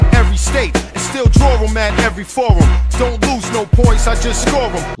still draw them at every forum. Don't lose no points, I just score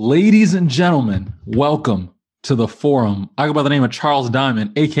them. Ladies and gentlemen, welcome to the forum. I go by the name of Charles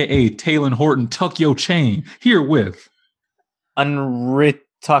Diamond, a.k.a. Talen Horton-Tucker chain, here with...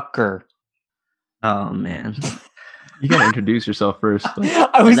 Horton-Tucker. Oh, man. You gotta introduce yourself first.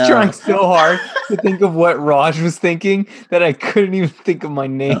 I was trying so hard to think of what Raj was thinking that I couldn't even think of my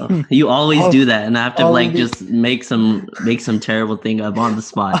name. Oh, you always do that, and I have to just make some terrible thing up on the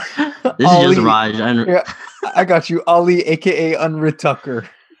spot. This Ali, is just Raj. I got you, Ali, aka Horton-Tucker.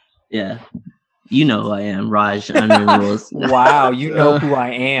 Yeah, you know who I am, Raj. Rules. Wow, you know who I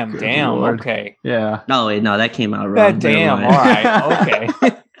am. Damn. Lord. Okay. Yeah. No, wait, no, that came out wrong. Damn. All right. Okay.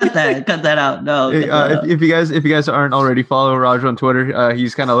 Cut that out. No. If you guys aren't already following Raj on Twitter,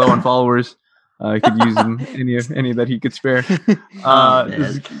 he's kind of low on followers. Could use any that he could spare. This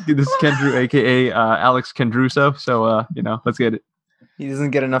is Kendrew, aka Alex Kendruso. So let's get it. He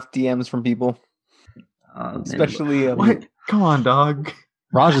doesn't get enough DMs from people, especially. What? Come on, dog.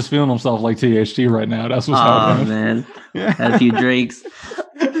 Raj is feeling himself like THT right now. That's what's happening. Oh man, had a few drinks.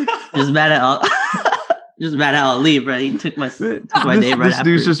 Just mad at Ali, bro. He took my day right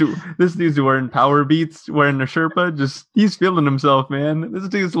after. This dude's wearing power beats, wearing a Sherpa. He's feeling himself, man. This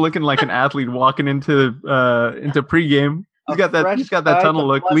dude's looking like an athlete walking into pregame. He's got that tunnel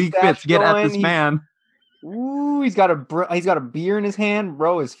look. League fits. Get at this man. Ooh, he's got a beer in his hand.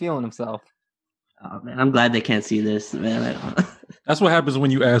 Bro is feeling himself. Oh man, I'm glad they can't see this, man. That's what happens when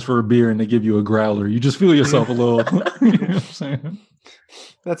you ask for a beer and they give you a growler. You just feel yourself a little. You know what I'm saying?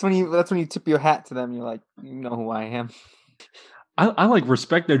 That's when you tip your hat to them. You're like, you know who I am. I like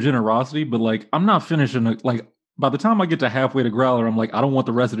respect their generosity, but like I'm not finishing. Like by the time I get to halfway to growler, I'm like, I don't want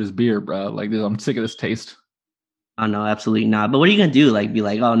the rest of this beer, bro. Like I'm sick of this taste. Oh no, absolutely not. But what are you gonna do? Like, be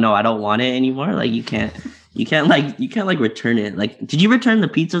like, oh no, I don't want it anymore. Like you can't return it. Like, did you return the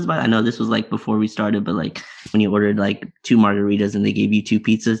pizzas? I know this was like before we started, but like when you ordered like 2 margaritas and they gave you 2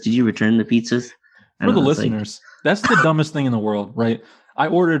 pizzas, did you return the pizzas? For the listeners, that's the dumbest thing in the world, right? I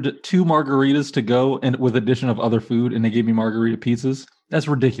ordered 2 margaritas to go and with addition of other food, and they gave me margarita pizzas. That's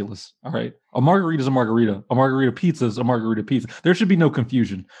ridiculous. All right. A margarita is a margarita. A margarita pizza is a margarita pizza. There should be no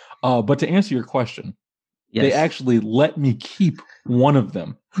confusion. But to answer your question, yes. They actually let me keep one of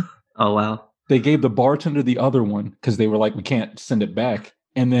them. Oh, wow. They gave the bartender the other one because they were like, we can't send it back.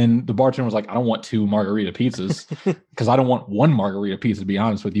 And then the bartender was like, I don't want 2 margarita pizzas because I don't want 1 margarita pizza, to be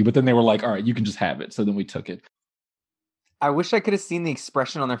honest with you. But then they were like, all right, you can just have it. So then we took it. I wish I could have seen the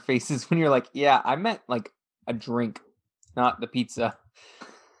expression on their faces when you're like, yeah, I meant like a drink, not the pizza.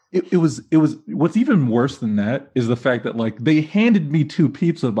 It was what's even worse than that is the fact that like they handed me 2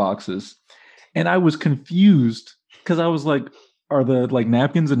 pizza boxes and I was confused because I was like, are the like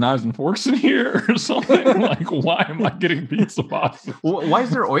napkins and knives and forks in here or something? Like, why am I getting pizza boxes? Why is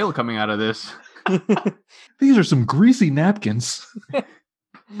there oil coming out of this? These are some greasy napkins.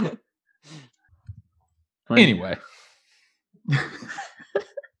 Anyway.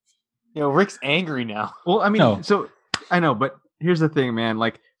 Rick's angry now. Well, I mean, So I know, but here's the thing, man.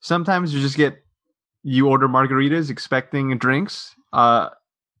 Like sometimes you order margaritas expecting drinks.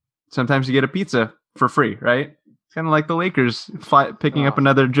 Sometimes you get a pizza for free, right? Kind of like the Lakers picking up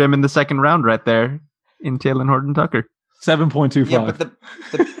another gem in the second round right there in Talen Horton-Tucker. 7.25.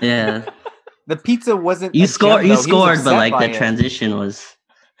 Yeah, but the pizza wasn't. You scored, but like the transition was.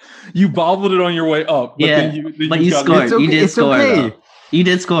 You bobbled it on your way up. But yeah, but you scored. You did score. Okay. You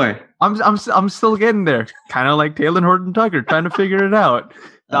did score. I'm still getting there. Kind of like Talen Horton-Tucker, trying to figure it out.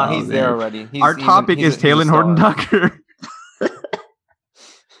 No, he's there already. Our topic is Talen Horton-Tucker.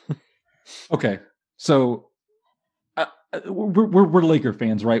 Okay, so. We're Laker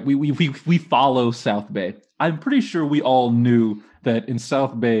fans, right? We follow South Bay. I'm pretty sure we all knew that in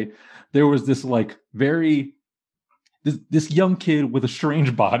South Bay there was this like this young kid with a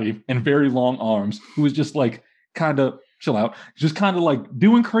strange body and very long arms who was just like kind of chill out, just kind of like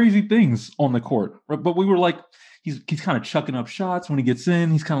doing crazy things on the court. Right? But we were like, he's kind of chucking up shots when he gets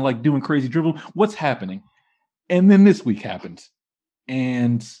in. He's kind of like doing crazy dribble. What's happening? And then this week happened,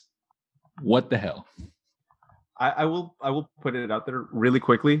 and what the hell? I will put it out there really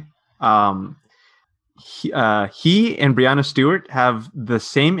quickly. He and Brianna Stewart have the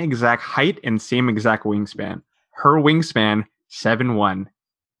same exact height and same exact wingspan. Her wingspan 7'1".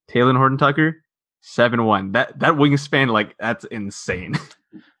 Talen Horton-Tucker 7'1". That wingspan, like, that's insane.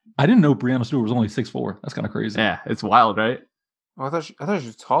 I didn't know Brianna Stewart was only 6'4". That's kind of crazy. Yeah, it's wild, right? Oh, I thought she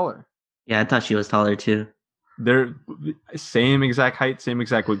was taller. Yeah, I thought she was taller too. They're same exact height, same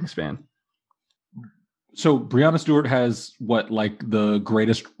exact wingspan. So Breanna Stewart has like the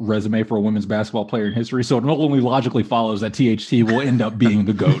greatest resume for a women's basketball player in history. So it not only logically follows that THT will end up being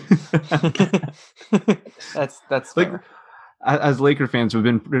the GOAT. That's Like, fair. as Laker fans, we've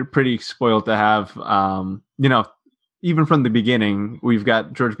been pretty spoiled to have, even from the beginning, we've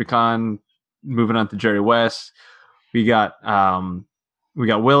got George Pecan moving on to Jerry West. We got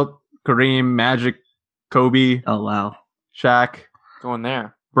Wilt, Kareem, Magic, Kobe, Oh wow. Shaq, Going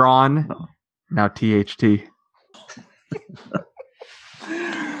there. Braun, Oh. now THT.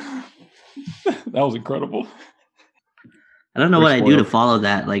 That was incredible. I don't know We're what I do to spoiled. follow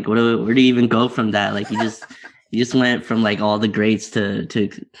that. Like, where do you even go from that? Like, you just went from like all the greats to.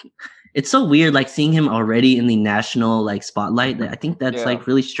 It's so weird, like seeing him already in the national like spotlight. I think that's Yeah. like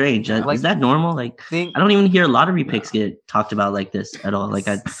really strange. Like, Is that normal? Like, Think I don't even hear lottery picks get talked about like this at all. Like,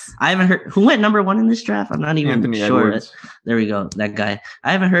 I haven't heard who went number 1 in this draft. I'm not even Anthony sure. Edwards. There we go, that guy.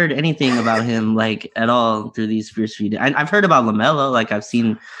 I haven't heard anything about him like at all through these first few days. I've heard about LaMelo. Like, I've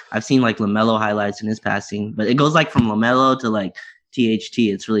seen like LaMelo highlights in his passing, but it goes like from LaMelo to like THT.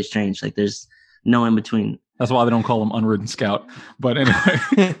 It's really strange. Like, there's no in between. That's why they don't call him Unwritten Scout. But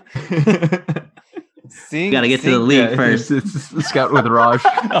anyway. You got to get to the league first. It's the scout with Raj.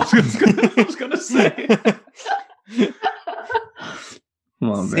 I was gonna say. Come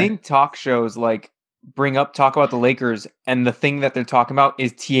on, seeing talk shows like talk about the Lakers, and the thing that they're talking about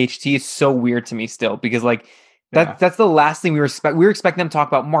is THT is so weird to me still, because like Yeah. that's the last thing we expect. We were expecting them to talk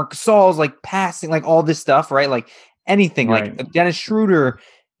about Marc Gasol's like passing, like all this stuff, right? Like anything, Right. like Dennis Schroeder,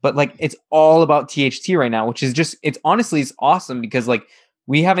 but like it's all about THT right now, which is just it's awesome, because like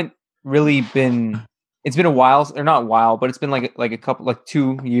we haven't really been. It's been a while, or not a while, but it's been like a couple, like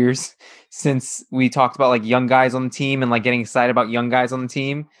 2 years since we talked about like young guys on the team and like getting excited about young guys on the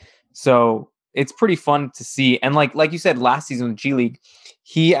team. So it's pretty fun to see. And like you said, last season with G League,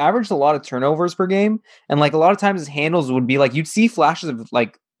 he averaged a lot of turnovers per game. And like a lot of times his handles would be like, you'd see flashes of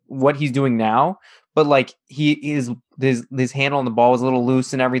like what he's doing now, but like his handle on the ball was a little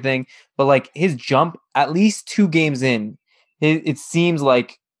loose and everything. But like his jump, at least 2 games in, it seems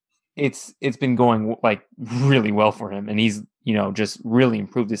like it's been going like really well for him, and he's just really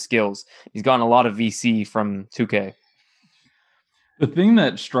improved his skills. He's gotten a lot of VC from 2K. The thing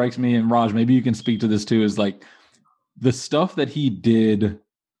that strikes me, and Raj, maybe you can speak to this too, is like the stuff that he did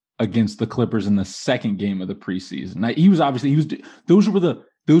against the Clippers in the second game of the preseason. Now,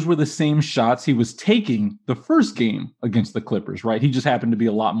 those were the same shots he was taking the first game against the Clippers, right? He just happened to be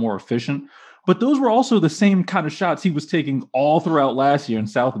a lot more efficient. But those were also the same kind of shots he was taking all throughout last year in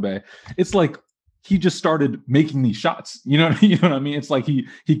South Bay. It's like he just started making these shots. You know what I mean? It's like he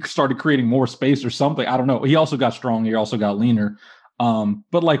started creating more space or something. I don't know. He also got stronger. He also got leaner.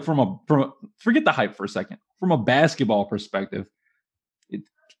 But like from a forget the hype for a second. From a basketball perspective,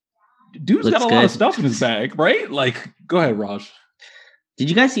 dude's got a lot of stuff in his bag, right? Like, go ahead, Raj. Did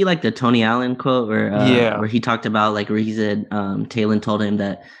you guys see like the Tony Allen quote where he talked about like where he said Talen told him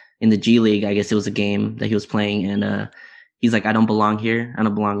that in the G League, I guess it was a game that he was playing, and he's like, I don't belong here. I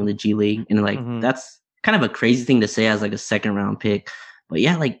don't belong in the G League. And like, that's kind of a crazy thing to say as like a second round pick. But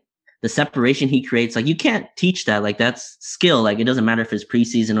yeah, like the separation he creates, like you can't teach that. Like that's skill. Like it doesn't matter if it's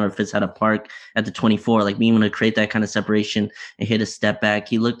preseason or if it's at a park at the 24, like being able to create that kind of separation and hit a step back.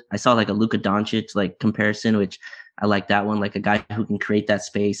 I saw like a Luka Doncic like comparison, which I like that one. Like a guy who can create that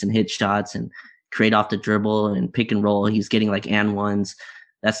space and hit shots and create off the dribble and pick and roll. He's getting like and ones.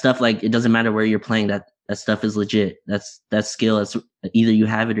 That stuff, like, it doesn't matter where you're playing. That stuff is legit. That's skill. It's either you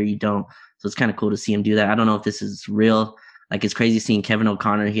have it or you don't. So it's kind of cool to see him do that. I don't know if this is real. Like, it's crazy seeing Kevin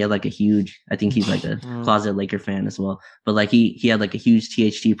O'Connor. He had like I think he's like a closet Laker fan as well. But like he had like a huge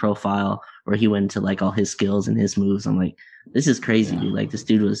THT profile where he went into like all his skills and his moves. I'm like, this is crazy, dude. Like this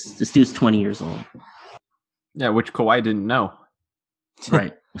dude's 20 years old. Yeah, which Kawhi didn't know.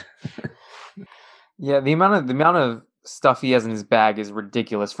 Right. Yeah, the amount of stuff he has in his bag is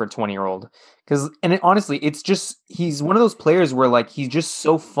ridiculous for a 20-year-old. Honestly, it's just he's one of those players where like he's just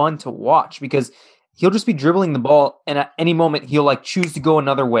so fun to watch, because he'll just be dribbling the ball and at any moment he'll like choose to go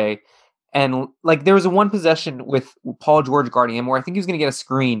another way. And like there was a one possession with Paul George guarding him where I think he was going to get a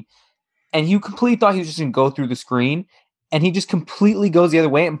screen, and you completely thought he was just going to go through the screen, and he just completely goes the other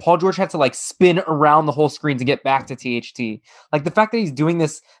way, and Paul George had to like spin around the whole screen to get back to THT. Like the fact that he's doing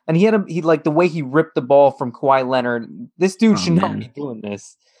this, and he like the way he ripped the ball from Kawhi Leonard, this dude should not be doing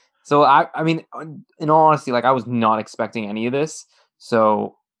this. So I mean, in all honesty, like I was not expecting any of this.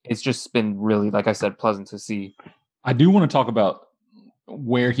 So it's just been really, like I said, pleasant to see. I do want to talk about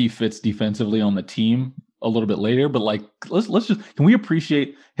where he fits defensively on the team a little bit later, but like let's just, can we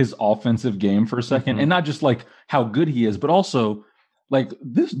appreciate his offensive game for a second? And not just like how good he is, but also like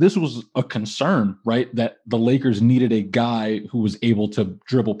this was a concern, right? That the Lakers needed a guy who was able to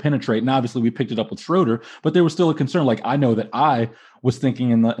dribble penetrate. And obviously we picked it up with Schroeder, but there was still a concern. Like I know that I was thinking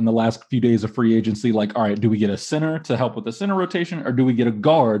in the last few days of free agency, like, all right, do we get a center to help with the center rotation, or do we get a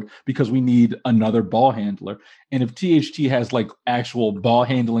guard because we need another ball handler? And if THT has like actual ball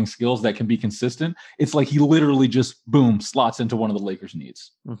handling skills that can be consistent, it's like he literally just boom slots into one of the Lakers'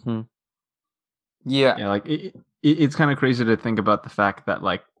 needs. Mm-hmm. Yeah. Yeah, like it's kind of crazy to think about the fact that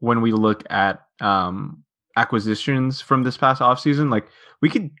like when we look at acquisitions from this past offseason, like we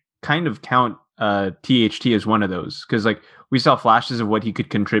could kind of count THT as one of those, because like we saw flashes of what he could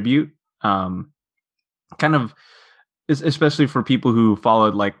contribute, kind of, especially for people who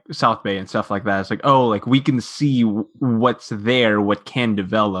followed like South Bay and stuff like that. It's like, oh, like we can see what's there, what can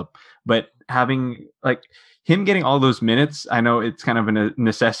develop. But having like him getting all those minutes, I know it's kind of a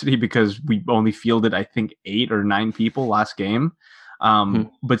necessity because we only fielded, I think, 8 or 9 people last game.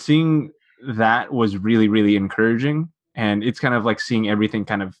 But seeing that was really, really encouraging. And it's kind of like seeing everything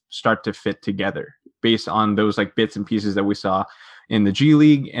kind of start to fit together based on those like bits and pieces that we saw in the G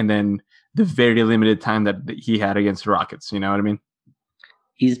League, and then the very limited time that he had against the Rockets. You know what I mean?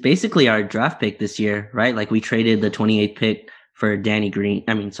 He's basically our draft pick this year, right? Like we traded the 28th pick for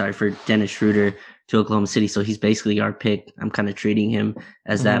for Dennis Schroeder to Oklahoma City. So he's basically our pick. I'm kind of treating him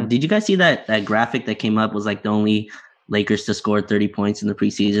as that. Did you guys see that graphic that came up? Was like the only Lakers to score 30 points in the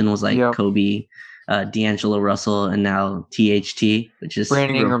preseason was like Kobe, D'Angelo Russell, and now THT, which is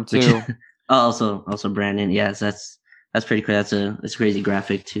Brandon Ingram too. Also Brandon. Yes, that's pretty crazy. That's a crazy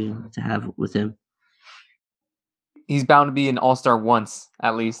graphic to have with him. He's bound to be an all-star once,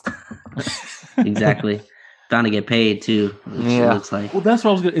 at least. Exactly. Bound to get paid too. It looks like. Well, that's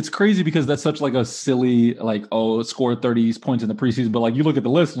what I was. It's crazy because that's such like a silly like scored 30 points in the preseason, but like you look at the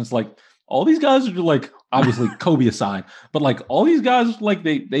list and it's like all these guys are like obviously Kobe aside, but like all these guys like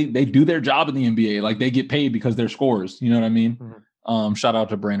they do their job in the NBA, like they get paid because they're scorers. You know what I mean? Mm-hmm. Shout out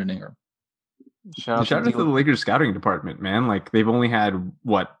to Brandon Ingram. Shout out to the Lakers scouting department, man. Like they've only had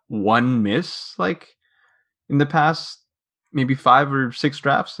one miss like in the past maybe 5 or 6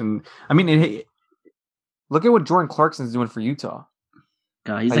 drafts, and I mean look at what Jordan Clarkson's doing for Utah.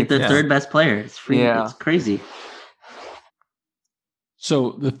 He's like the third best player. It's free. Yeah. It's crazy.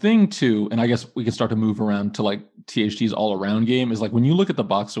 So the thing too, and I guess we can start to move around to like THT's all around game, is like when you look at the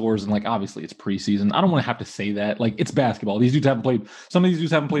box scores and like obviously it's preseason. I don't want to have to say that. Like it's basketball. These dudes haven't played. Some of these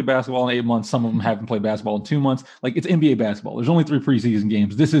dudes haven't played basketball in 8 months. Some of them haven't played basketball in 2 months. Like it's NBA basketball. There's only 3 preseason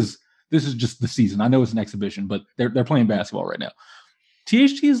games. This is just the season. I know it's an exhibition, but they're playing basketball right now.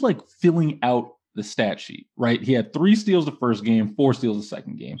 THT is like filling out the stat sheet, right? He had 3 steals the first game, 4 steals the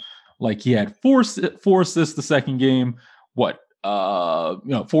second game. Like he had 4 assists the second game. 4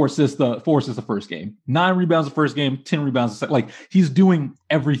 assists the first game, 9 rebounds the first game, 10 rebounds the second. Like he's doing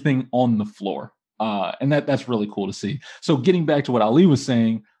everything on the floor. And that's really cool to see. So getting back to what Ali was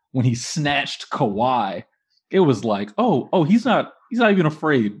saying, when he snatched Kawhi, it was like, oh, he's not even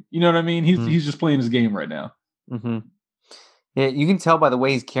afraid. You know what I mean? He's just playing his game right now. Mm-hmm. Yeah, you can tell by the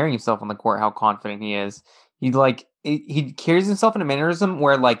way he's carrying himself on the court how confident he is. He carries himself in a mannerism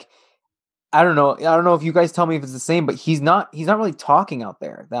where like I don't know if you guys tell me if it's the same, but he's not really talking out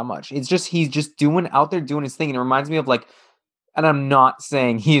there that much. It's just he's just out there doing his thing, and it reminds me of like, and I'm not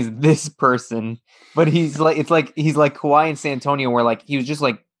saying he's this person, but he's like Kawhi and San Antonio, where like he was just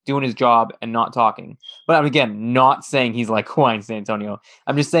like doing his job and not talking. But I'm again not saying he's like Kawhi and San Antonio.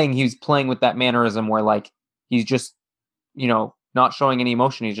 I'm just saying he was playing with that mannerism where like he's just not showing any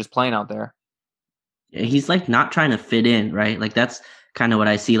emotion. He's just playing out there. Yeah, he's like not trying to fit in, right? Like that's kind of what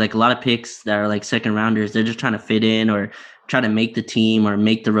I see. Like a lot of picks that are like second rounders, they're just trying to fit in or try to make the team or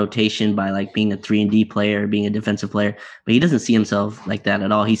make the rotation by like being a 3-and-D player, being a defensive player. But he doesn't see himself like that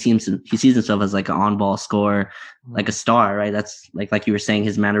at all. He sees himself as like an on-ball scorer, like a star, right? That's like you were saying,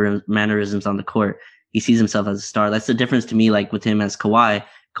 his mannerisms on the court. He sees himself as a star. That's the difference to me, like with him as Kawhi.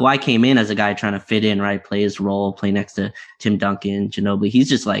 Kawhi came in as a guy trying to fit in, right? Play his role, play next to Tim Duncan, Ginobili. He's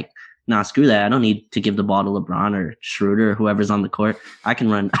just like, nah, screw that. I don't need to give the ball to LeBron or Schroeder or whoever's on the court. I can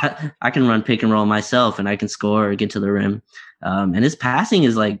run pick and roll myself, and I can score or get to the rim. And his passing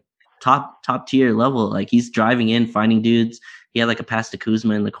is like top tier level. Like he's driving in, finding dudes. He had like a pass to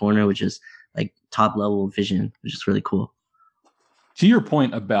Kuzma in the corner, which is like top level vision, which is really cool. To your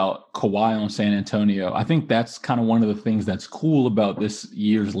point about Kawhi on San Antonio, I think that's kind of one of the things that's cool about this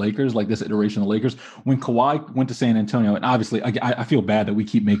year's Lakers, like this iteration of Lakers. When Kawhi went to San Antonio, and obviously I feel bad that we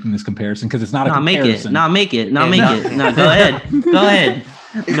keep making this comparison because it's not a comparison. Make it. No, go ahead.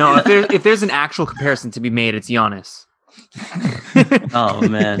 No, if there's an actual comparison to be made, it's Giannis. Oh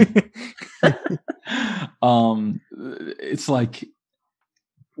man. It's like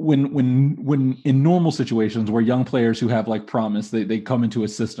when in normal situations where young players who have like promise, they come into a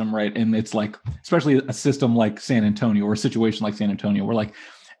system, right? And it's like, especially a system like San Antonio or a situation like San Antonio, where like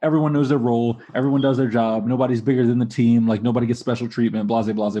everyone knows their role, everyone does their job, nobody's bigger than the team, like nobody gets special treatment, blah,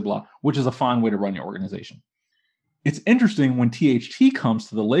 blah, blah, blah, blah, which is a fine way to run your organization. It's interesting when THT comes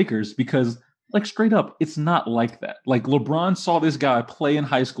to the Lakers because, like, straight up, it's not like that. Like, LeBron saw this guy play in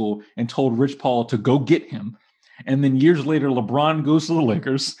high school and told Rich Paul to go get him. And then years later, LeBron goes to the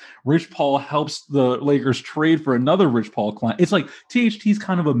Lakers. Rich Paul helps the Lakers trade for another Rich Paul client. It's like THT's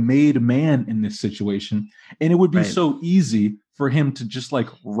kind of a made man in this situation. And it would be so easy for him to just, like,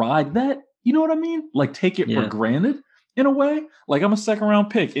 ride that. You know what I mean? Like, take it for granted. In a way, like I'm a second round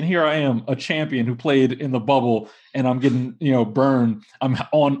pick, and here I am, a champion who played in the bubble, and I'm getting burned. I'm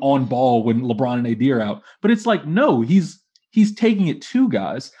on ball when LeBron and AD are out, but it's like no, he's taking it to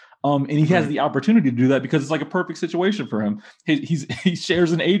guys, and he has the opportunity to do that because it's like a perfect situation for him. He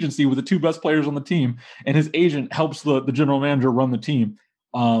shares an agency with the two best players on the team, and his agent helps the general manager run the team.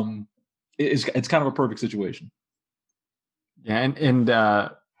 It's kind of a perfect situation. Yeah, and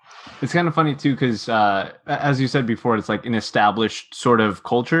it's kind of funny too, because as you said before, it's like an established sort of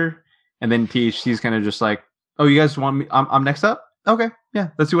culture, and then THC is kind of just like, "Oh, you guys want me? I'm next up. Okay, yeah,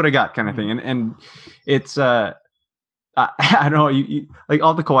 let's see what I got," kind of thing. And it's I don't know, you like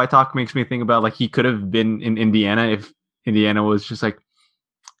all the Kawhi talk makes me think about like he could have been in Indiana if Indiana was just like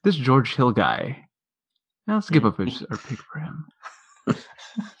this George Hill guy. Now let's give up a pick for him.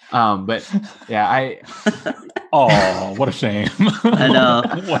 But yeah, oh, what a shame. I know.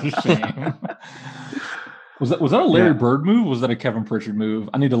 What a shame. Was that a Larry Bird move? Was that a Kevin Pritchard move?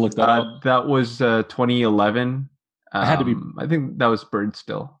 I need to look that up. That was 2011. It had to be. I think that was Bird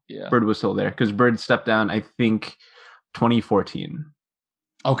still. Yeah, Bird was still there because Bird stepped down, I think, 2014.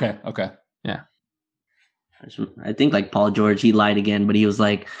 Okay. Yeah. I think like Paul George, he lied again, but he was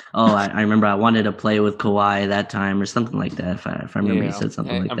like, "Oh, I remember I wanted to play with Kawhi that time," or something like that. If I remember, he said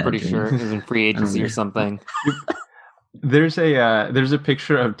something like that. I'm pretty sure it was in free agency or something. There's a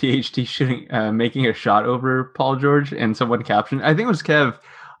picture of THT shooting, making a shot over Paul George, and someone captioned, I think it was Kev,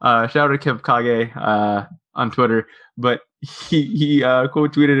 shout out to Kev Kage on Twitter, but he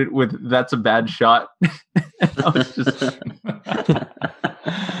quote tweeted it with "That's a bad shot." I was just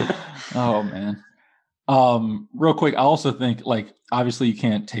oh man. Real quick, I also think like obviously you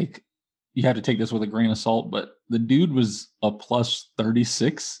have to take this with a grain of salt, but the dude was a plus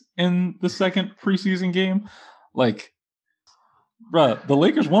 36 in the second preseason game. Like, bruh, the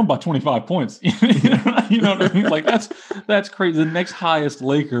Lakers won by 25 points. You know what I mean? Like that's crazy. The next highest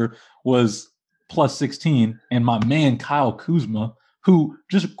Laker was plus 16, and my man Kyle Kuzma, who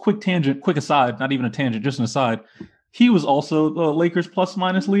just a quick aside, not even a tangent, just an aside. He was also the Lakers plus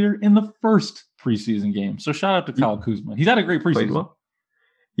minus leader in the first preseason game. So shout out to Kyle Kuzma. He's had a great preseason. Well.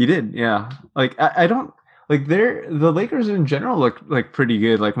 He did, yeah. Like I don't like the Lakers in general look like pretty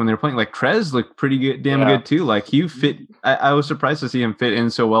good. Like when they're playing, like Trez looked pretty good, damn good too. Like he fit. I was surprised to see him fit in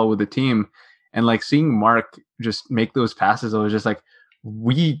so well with the team, and like seeing Mark just make those passes. I was just like,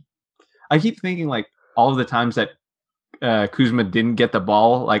 I keep thinking like all of the times that Kuzma didn't get the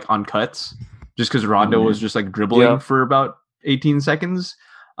ball like on cuts. Just because Rondo was just like dribbling for about 18 seconds.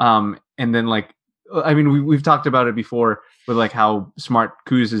 And then like, I mean, we've talked about it before with like how smart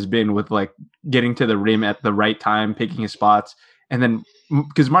Kuz has been with like getting to the rim at the right time, picking his spots. And then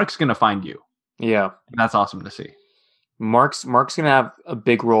because Mark's going to find you. Yeah. And that's awesome to see. Mark's going to have a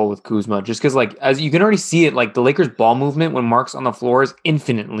big role with Kuzma just because like, as you can already see it, like the Lakers ball movement when Mark's on the floor is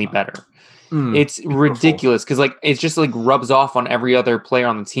infinitely better. It's ridiculous because like it's just like rubs off on every other player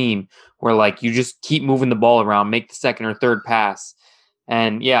on the team where like you just keep moving the ball around, make the second or third pass.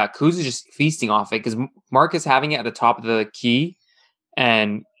 And yeah, Kuz is just feasting off it because Mark is having it at the top of the key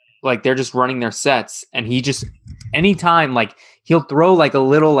and like they're just running their sets. And he just anytime like he'll throw like a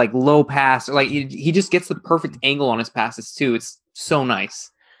little like low pass or like he just gets the perfect angle on his passes too. It's so nice.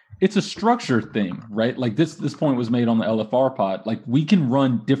 It's a structure thing, right? Like this point was made on the LFR pod. Like we can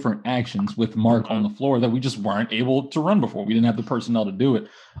run different actions with Mark on the floor that we just weren't able to run before. We didn't have the personnel to do it.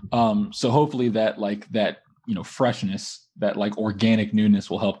 So hopefully that freshness, that like organic newness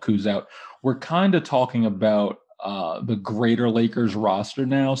will help Kuz out. We're kind of talking about the greater Lakers roster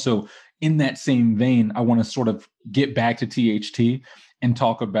now. So in that same vein, I want to sort of get back to THT and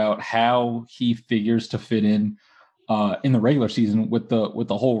talk about how he figures to fit in the regular season with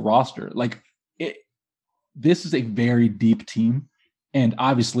the whole roster. Like this is a very deep team, and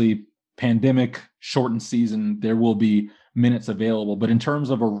obviously pandemic shortened season, there will be minutes available, but in terms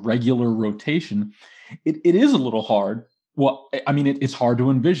of a regular rotation, it is a little hard. Well, I mean, it's hard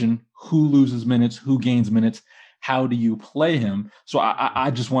to envision who loses minutes, who gains minutes, how do you play him? So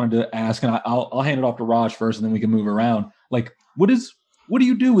I just wanted to ask, and I'll hand it off to Raj first, and then we can move around. Like, what do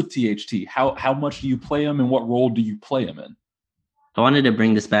you do with THT? How much do you play him, and what role do you play him in? I wanted to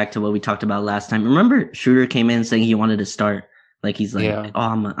bring this back to what we talked about last time. Remember, Schroeder came in saying he wanted to start. Like, he's like, Yeah.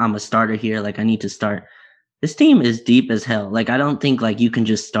 oh, I'm a starter here. Like, I need to start. This team is deep as hell. Like, I don't think like you can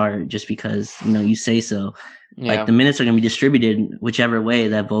just start just because, you say so. Yeah. Like, the minutes are going to be distributed whichever way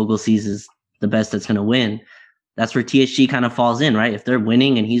that Vogel sees is the best that's going to win. That's where THG kind of falls in, right? If they're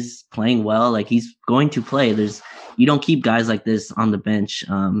winning and he's playing well, like, he's going to play. You don't keep guys like this on the bench.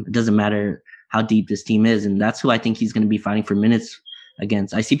 It doesn't matter how deep this team is. And that's who I think he's going to be fighting for minutes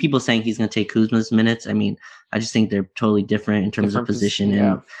against. I see people saying he's going to take Kuzma's minutes. I mean, I just think they're totally different in terms of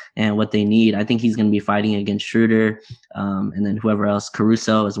position and what they need. I think he's going to be fighting against Schroeder, and then whoever else,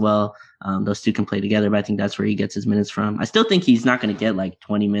 Caruso as well. Those two can play together, but I think that's where he gets his minutes from. I still think he's not going to get like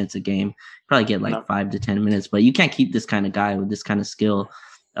 20 minutes a game. Probably get like 5 to 10 minutes, but you can't keep this kind of guy with this kind of skill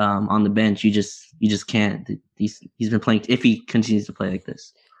on the bench. You just can't. He's been playing, if he continues to play like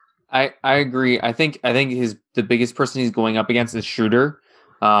this. I agree. I think the biggest person he's going up against is Schroeder.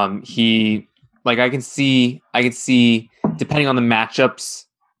 He, like, I can see depending on the matchups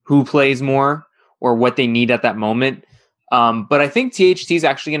who plays more or what they need at that moment. But I think THT is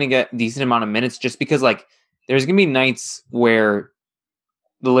actually going to get a decent amount of minutes just because, like, there's going to be nights where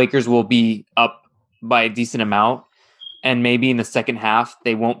the Lakers will be up by a decent amount, and maybe in the second half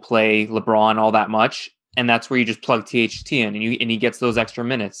they won't play LeBron all that much, and that's where you just plug THT in, and he gets those extra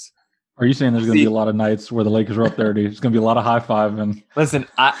minutes. Are you saying there's going to be a lot of nights where the Lakers are up there? There's going to be a lot of high five and listen.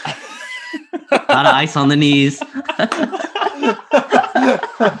 A lot of ice on the knees.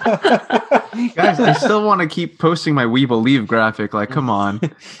 Guys, I still want to keep posting my We Believe graphic. Like, come on.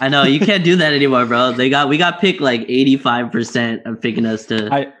 I know you can't do that anymore, bro. We got picked like 85% of picking us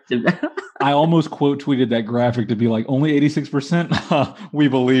to. I almost quote tweeted that graphic to be like, only 86%. We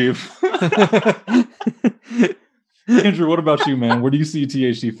believe. Andrew, what about you, man? Where do you see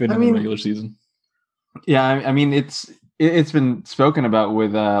THT fit in the regular season? Yeah, I mean, it's been spoken about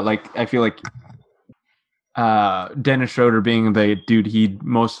with like, I feel like Dennis Schroeder being the dude he'd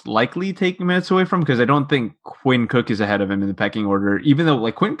most likely take minutes away from, because I don't think Quinn Cook is ahead of him in the pecking order, even though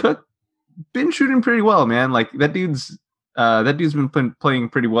like Quinn Cook been shooting pretty well, man. Like that dude's been playing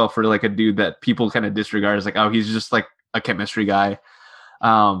pretty well for like a dude that people kind of disregard as like, oh, he's just like a chemistry guy.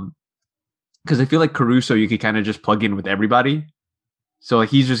 Because I feel like Caruso you could kind of just plug in with everybody, so like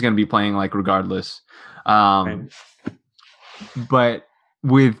he's just going to be playing like regardless. But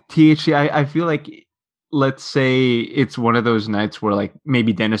with THT, I feel like, let's say it's one of those nights where like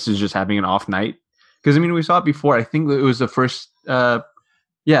maybe Dennis is just having an off night, because I mean we saw it before. I think it was the first preseason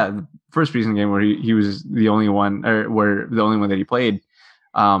game where he was the only one, or where the only one that he played.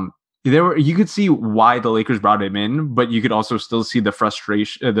 You could see why the Lakers brought him in, but you could also still see the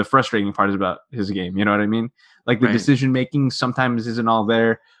frustration. The frustrating part is about his game. You know what I mean? Like the decision making sometimes isn't all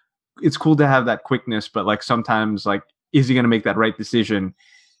there. It's cool to have that quickness, but like sometimes, like, is he going to make that right decision?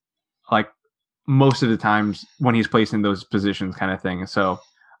 Like most of the times when he's placed in those positions, kind of thing. So,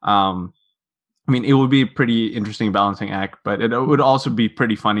 I mean, it would be a pretty interesting balancing act, but it would also be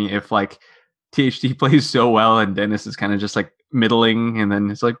pretty funny if like THT plays so well and Dennis is kind of just like middling, and then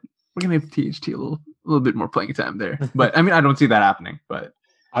it's like, we're gonna give THT a little bit more playing time there. But I mean, I don't see that happening. But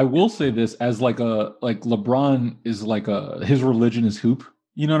I will say this, as like LeBron is like his religion is hoop.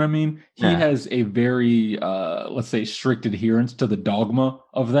 You know what I mean? He has a very, let's say, strict adherence to the dogma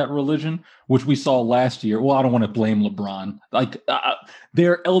of that religion, which we saw last year. Well, I don't want to blame LeBron. Like,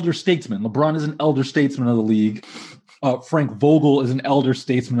 they're elder statesmen. LeBron is an elder statesman of the league. Frank Vogel is an elder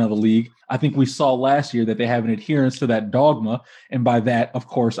statesman of the league. I think we saw last year that they have an adherence to that dogma. And by that, of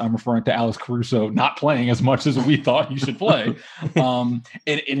course, I'm referring to Alex Caruso not playing as much as we thought he should play. And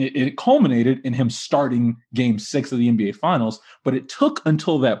it culminated in him starting Game 6 of the NBA Finals. But it took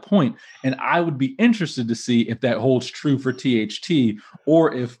until that point. And I would be interested to see if that holds true for THT,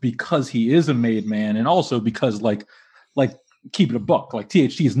 or if, because he is a made man, and also because like keep it a buck, like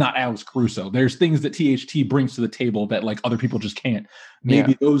THT is not Alex Caruso. There's things that THT brings to the table that like other people just can't.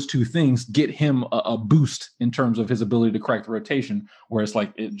 Maybe those two things get him a boost in terms of his ability to crack the rotation, whereas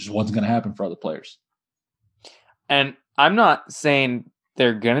like it just wasn't going to happen for other players. And I'm not saying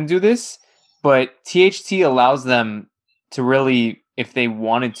they're going to do this, but THT allows them to really, if they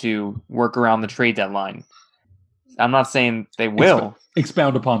wanted to, work around the trade deadline. I'm not saying they will.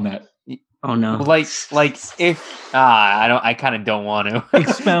 Expound upon that. Oh no! Like if I kind of don't want to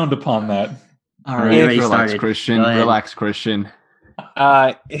expound upon that. All right, relax, Christian. Relax, Christian.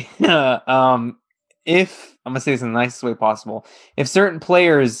 If I'm gonna say this in the nicest way possible, if certain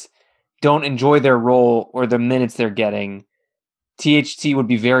players don't enjoy their role or the minutes they're getting, THT would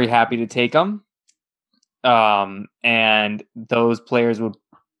be very happy to take them. And those players would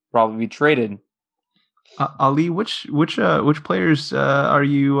probably be traded. Ali, which players are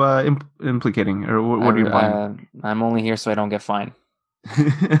you implicating, or what are you implying? I'm only here so I don't get fined.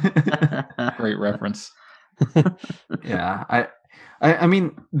 Great reference. Yeah, I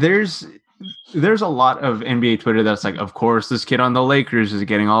mean, there's a lot of NBA Twitter that's like, of course, this kid on the Lakers is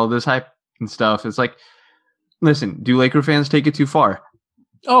getting all of this hype and stuff. It's like, listen, do Laker fans take it too far?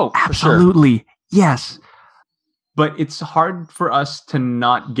 Oh, absolutely, sure. Yes. But it's hard for us to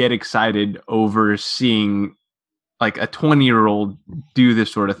not get excited over seeing like a 20-year-old do this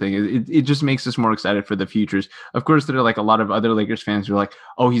sort of thing. It just makes us more excited for the futures. Of course, there are like a lot of other Lakers fans who are like,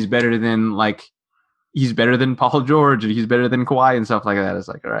 oh, he's better than Paul George and he's better than Kawhi and stuff like that. It's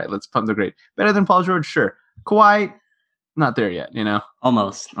like, all right, let's pump the grade. Better than Paul George, sure. Kawhi, not there yet, you know?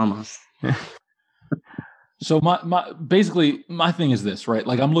 Almost. So my thing is this, right?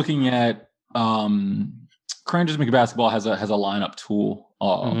 Like I'm looking at Crangers Make Basketball has a lineup tool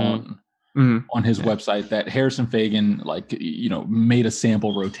on his website that Harrison Fagan made a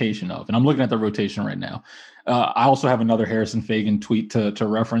sample rotation of, and I'm looking at the rotation right now. I also have another Harrison Fagan tweet to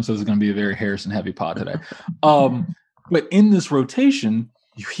reference. So this is going to be a very Harrison heavy pod today. But in this rotation,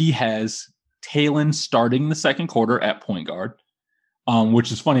 he has Talen starting the second quarter at point guard,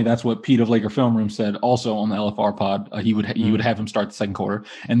 which is funny. That's what Pete of Laker Film Room said also on the LFR pod. He would have him start the second quarter,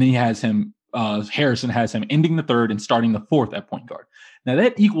 and then he has him. Harrison has him ending the third and starting the fourth at point guard. Now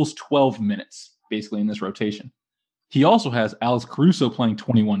that equals 12 minutes basically in this rotation. He also has Alex Caruso playing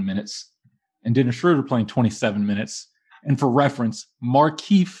 21 minutes and Dennis Schroeder playing 27 minutes. And for reference,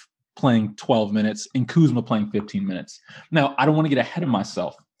 Markieff playing 12 minutes and Kuzma playing 15 minutes. Now, I don't want to get ahead of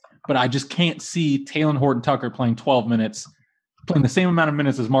myself, but I just can't see Talen Horton-Tucker playing 12 minutes, playing the same amount of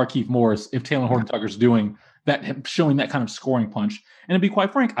minutes as Markieff Morris if Talen Horton-Tucker's doing that, showing that kind of scoring punch. And to be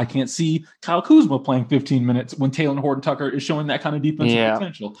quite frank, I can't see Kyle Kuzma playing 15 minutes when Talen Horton-Tucker is showing that kind of defensive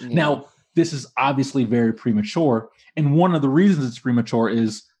potential. Yeah. Now, this is obviously very premature. And one of the reasons it's premature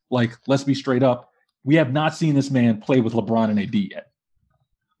is, like, let's be straight up, we have not seen this man play with LeBron and AD yet.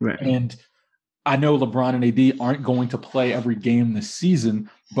 Right. And I know LeBron and AD aren't going to play every game this season,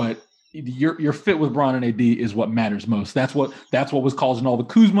 but your fit with LeBron and AD is what matters most. That's what was causing all the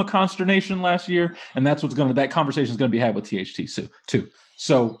Kuzma consternation last year, and that's that conversation is going to be had with THT too.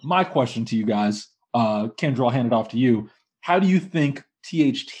 So my question to you guys, Kendra, I'll hand it off to you. How do you think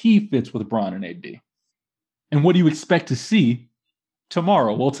THT fits with LeBron and AD, and what do you expect to see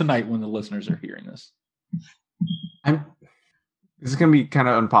tomorrow? Well, tonight when the listeners are hearing this. This is going to be kind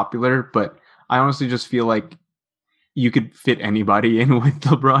of unpopular, but I honestly just feel like you could fit anybody in with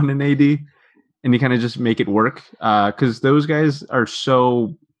LeBron and AD, and you kind of just make it work. Because those guys are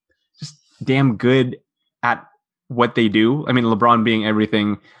so just damn good at what they do. I mean, LeBron being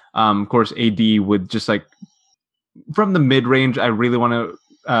everything. Of course, AD would just like from the mid range. I really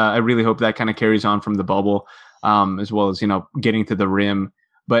hope that kind of carries on from the bubble, as well as getting to the rim.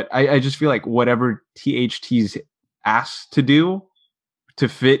 But I just feel like whatever THT's asked to do to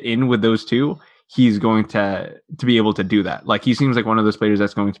fit in with those two, he's going to be able to do that. Like, he seems like one of those players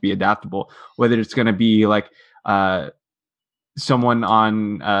that's going to be adaptable, whether it's going to be like someone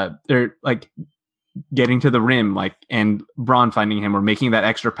on or like getting to the rim, like, and Bron finding him or making that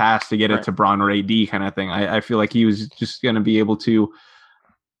extra pass to get it to Bron or AD kind of thing. I feel like he was just going to be able to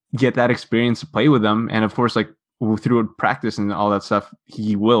get that experience to play with them. And of course, like through practice and all that stuff,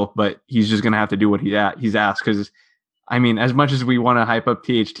 he will, but he's just going to have to do what he's asked. Cause I mean, as much as we want to hype up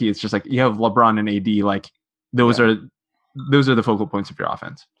THT, it's just like you have LeBron and AD, like those are the focal points of your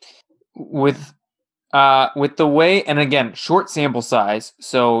offense. With the way, and again, short sample size,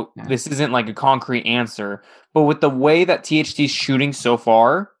 so this isn't like a concrete answer, but with the way that THT's shooting so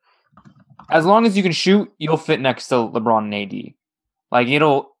far, as long as you can shoot, you'll fit next to LeBron and AD. Like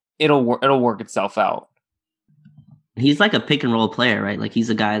it'll work itself out. He's like a pick and roll player, right? Like he's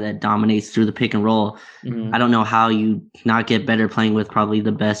a guy that dominates through the pick and roll. Mm-hmm. I don't know how you not get better playing with probably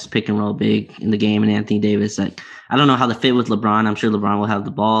the best pick and roll big in the game, and Anthony Davis. Like, I don't know how the fit with LeBron. I'm sure LeBron will have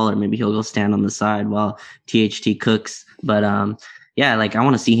the ball, or maybe he'll go stand on the side while THT cooks. But yeah, like I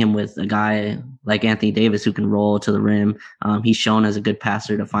want to see him with a guy like Anthony Davis who can roll to the rim. He's shown as a good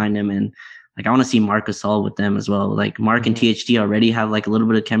passer to find him, and like I want to see Marc Gasol with them as well. Like Mark and THT already have like a little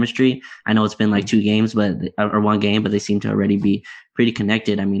bit of chemistry. I know it's been like 2 games, or 1 game, but they seem to already be pretty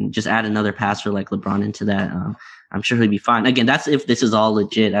connected. I mean, just add another passer like LeBron into that. I'm sure he'll be fine. Again, that's if this is all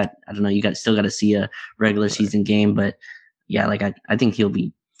legit. I don't know. You still got to see a regular season game, but yeah, like I think he'll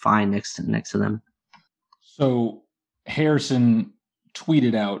be fine next to them. So Harrison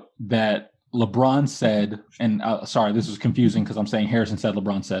tweeted out that LeBron said, and sorry, this is confusing because I'm saying Harrison said,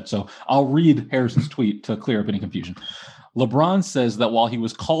 LeBron said. So I'll read Harrison's tweet to clear up any confusion. LeBron says that while he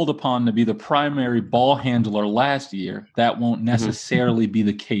was called upon to be the primary ball handler last year, that won't necessarily be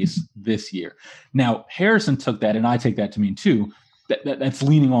the case this year. Now, Harrison took that, and I take that to mean too, that's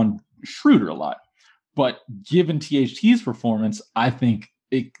leaning on Schroeder a lot. But given THT's performance, I think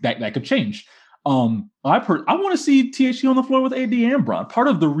that could change. I want to see THT on the floor with AD and Bron. Part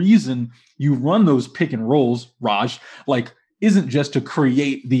of the reason you run those pick and rolls, Raj, like, isn't just to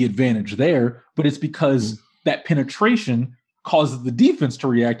create the advantage there, but it's because that penetration causes the defense to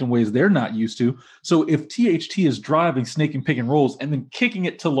react in ways they're not used to. So if THT is driving, snaking pick and rolls, and then kicking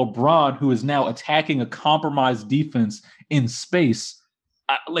it to LeBron, who is now attacking a compromised defense in space,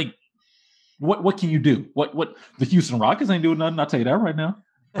 what can you do? What the Houston Rockets ain't doing nothing. I'll tell you that right now.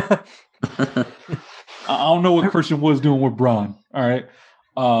 I don't know what Christian Wood's doing with Bron. All right.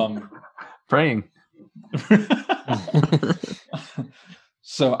 Praying.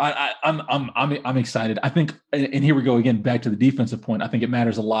 So I'm excited. I think, and here we go again, back to the defensive point. I think it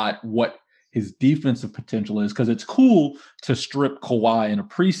matters a lot what his defensive potential is, because it's cool to strip Kawhi in a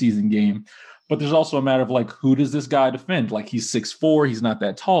preseason game, but there's also a matter of like, who does this guy defend? Like, he's 6'4", he's not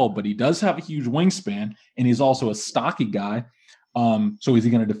that tall, but he does have a huge wingspan, and he's also a stocky guy. So is he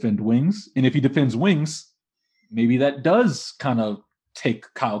going to defend wings? And if he defends wings, maybe that does kind of take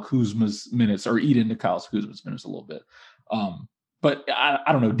Kyle Kuzma's minutes or eat into Kyle Kuzma's minutes a little bit. But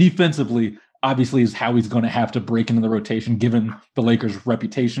I don't know. Defensively, obviously, is how he's going to have to break into the rotation, given the Lakers'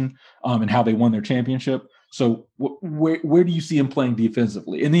 reputation and how they won their championship. So where do you see him playing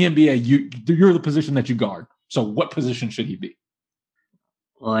defensively? In the NBA, you're the position that you guard. So what position should he be?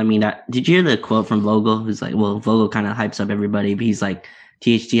 Well, I mean, did you hear the quote from Vogel? Who's like, well, Vogel kind of hypes up everybody, but he's like,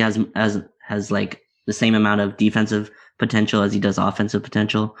 THT has like the same amount of defensive potential as he does offensive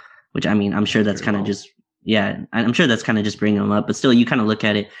potential, which, I mean, I'm sure that's kind of just, I'm sure that's kind of just bringing him up. But still, you kind of look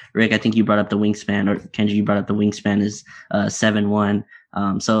at it, Rick, I think you brought up the wingspan, or Kendra, you brought up the wingspan is 7'1".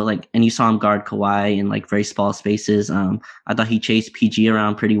 So like, and you saw him guard Kawhi in like very small spaces. I thought he chased PG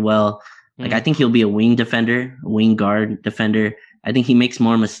around pretty well. Like, I think he'll be a wing defender, a wing guard defender. I think he makes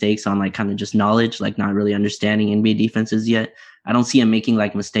more mistakes on like kind of just knowledge, like not really understanding NBA defenses yet. I don't see him making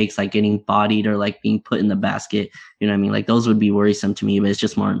like mistakes like getting bodied or like being put in the basket. You know what I mean? Like, those would be worrisome to me, but it's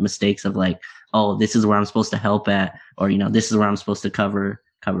just more mistakes of like, oh, this is where I'm supposed to help at, or, you know, this is where I'm supposed to cover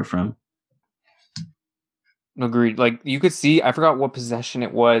from. Agreed. Like, you could see, I forgot what possession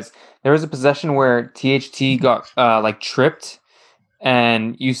it was. There was a possession where THT got like tripped,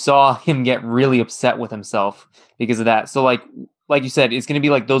 and you saw him get really upset with himself because of that. So like you said, it's going to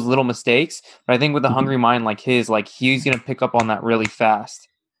be like those little mistakes. But I think with a hungry mind like his, like, he's going to pick up on that really fast.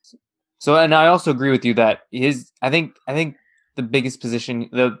 So, and I also agree with you that I think the biggest position,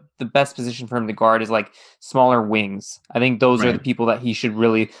 the best position for him to guard is like smaller wings. I think those are the people that he should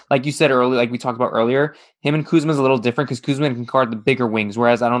really, like you said earlier, like we talked about earlier, him and Kuzma is a little different because Kuzma can guard the bigger wings,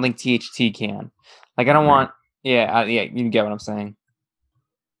 whereas I don't think THT can. Like, I don't want, you get what I'm saying.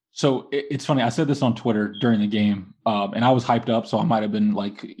 So it's funny. I said this on Twitter during the game, and I was hyped up, so I might have been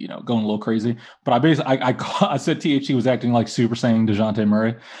like, going a little crazy. But I said THT was acting like Super Saiyan DeJounte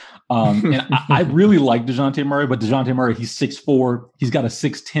Murray. And I really like DeJounte Murray, but DeJounte Murray, he's 6'4", he's got a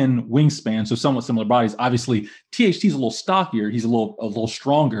 6'10" wingspan, so somewhat similar bodies. Obviously, THT's a little stockier, he's a little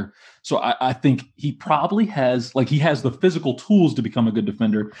stronger. So I think he probably has the physical tools to become a good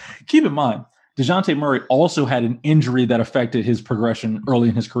defender. Keep in mind, DeJounte Murray also had an injury that affected his progression early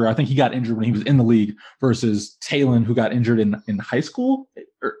in his career. I think he got injured when he was in the league versus Talen, who got injured in high school.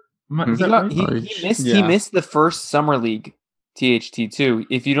 He missed the first summer league. THT too.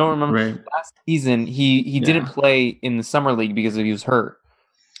 If you don't remember last season, he didn't play in the summer league because he was hurt.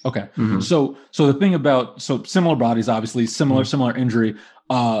 Okay. So the thing about similar bodies, obviously similar injury.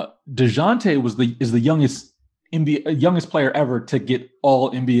 DeJounte is the youngest player ever to get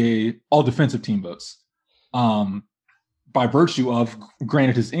all NBA, all defensive team votes. By virtue of,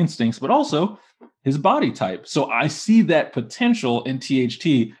 granted, his instincts, but also his body type. So I see that potential in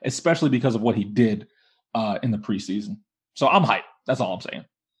THT, especially because of what he did in the preseason. So I'm hyped. That's all I'm saying.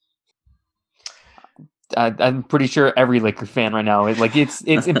 I'm pretty sure every Laker fan right now is like, it's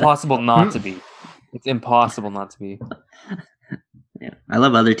impossible not to be. It's impossible not to be. Yeah, I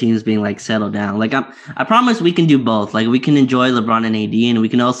love other teams being like, settle down. Like, I promise we can do both. Like, we can enjoy LeBron and AD, and we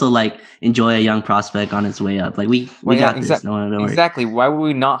can also like enjoy a young prospect on his way up. Like, we got this. No worry. Exactly. Why would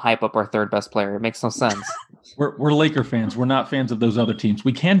we not hype up our third best player? It makes no sense. We're Laker fans. We're not fans of those other teams.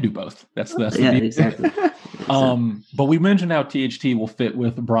 We can do both. That's exactly. But we mentioned how THT will fit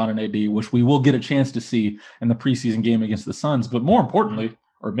with Bron and AD, which we will get a chance to see in the preseason game against the Suns. But more importantly,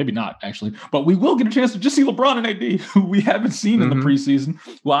 or maybe not actually, but we will get a chance to just see LeBron and AD, who we haven't seen in the preseason.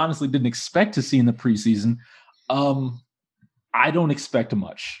 Well, honestly, didn't expect to see in the preseason. I don't expect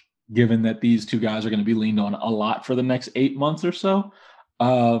much, given that these two guys are going to be leaned on a lot for the next 8 months or so.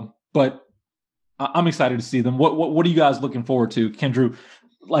 But I'm excited to see them. What are you guys looking forward to, Kendrew?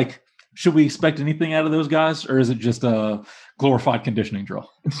 Like, should we expect anything out of those guys, or is it just a glorified conditioning drill?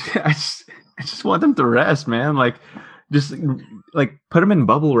 I just want them to rest, man. Like, just like put them in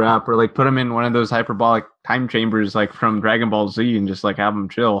bubble wrap, or like put them in one of those hyperbolic time chambers, like from Dragon Ball Z, and just like have them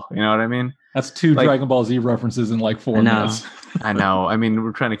chill. You know what I mean? That's 2 like, Dragon Ball Z references in like 4 minutes. I know. I mean,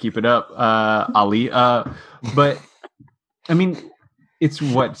 we're trying to keep it up, Ali. But I mean, it's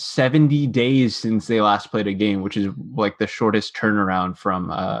 70 days since they last played a game, which is like the shortest turnaround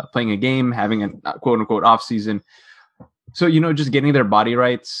from playing a game, having a quote unquote off season. So, just getting their bodies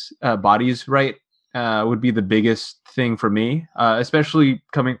right would be the biggest thing for me, especially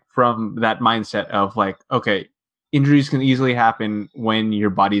coming from that mindset of like, okay, injuries can easily happen when your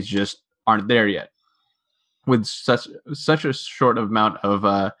bodies just aren't there yet. With such a short amount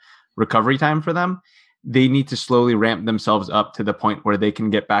of recovery time for them, they need to slowly ramp themselves up to the point where they can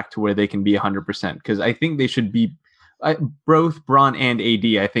get back to where they can be 100%. Because I think they should be, both Bron and AD,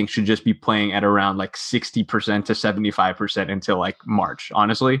 I think, should just be playing at around like 60% to 75% until like March,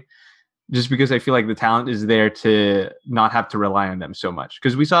 honestly. Just because I feel like the talent is there to not have to rely on them so much.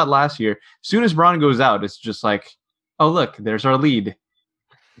 Because we saw it last year. As soon as Bron goes out, it's just like, oh, look, there's our lead.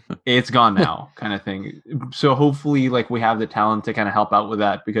 It's gone now, kind of thing. So hopefully, like, we have the talent to kind of help out with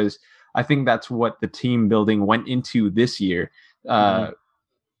that, because I think that's what the team building went into this year.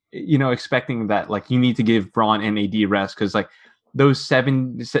 Expecting that, like, you need to give Bron and AD rest, because like those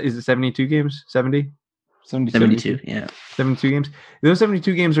 72 games? 72, yeah. 72 games. Those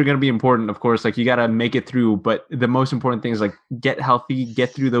 72 games are going to be important, of course. Like, you got to make it through, but the most important thing is like get healthy,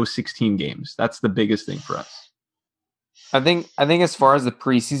 get through those 16 games. That's the biggest thing for us. I think as far as the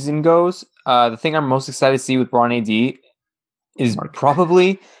preseason goes, the thing I'm most excited to see with Bron AD is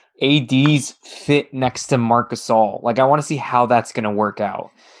probably AD's fit next to Marc Gasol. Like, I want to see how that's going to work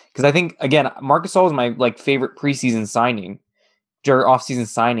out, because I think, again, Marc Gasol is my like favorite preseason signing or offseason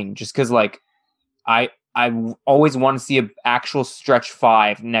signing, just because like I always want to see an actual stretch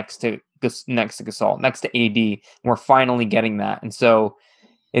 5 next to Gasol, next to AD. And we're finally getting that, and so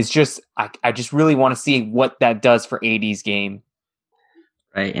it's just I just really want to see what that does for AD's game.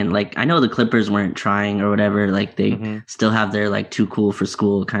 Right. And like, I know the Clippers weren't trying or whatever, like they still have their like too cool for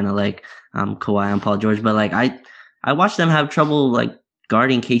school kind of like Kawhi and Paul George, but like I watched them have trouble like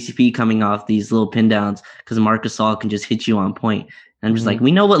guarding KCP coming off these little pin downs, because Marc Gasol can just hit you on point. And I'm just like,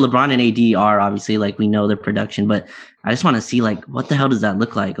 we know what LeBron and AD are, obviously, like we know their production, but I just want to see like, what the hell does that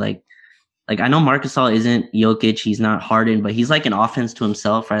look like? Like I know Marc Gasol isn't Jokic, he's not Harden, but he's like an offense to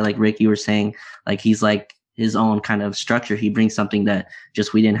himself, right? Like Rick, you were saying, like he's like his own kind of structure. He brings something that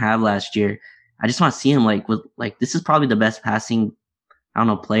just we didn't have last year. I just want to see him like with like, this is probably the best passing, I don't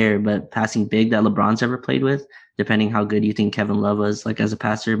know, player, but passing big that LeBron's ever played with, depending how good you think Kevin Love was like as a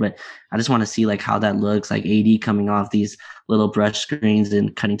passer. But I just want to see like how that looks, like AD coming off these little brush screens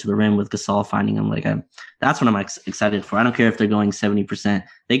and cutting to the rim with Gasol finding him. Like that's what I'm excited for. I don't care if they're going 70%.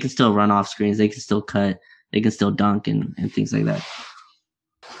 They can still run off screens. They can still cut. They can still dunk and things like that.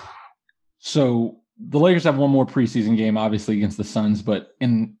 So the Lakers have one more preseason game, obviously, against the Suns, but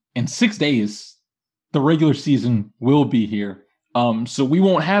in 6 days, the regular season will be here. So we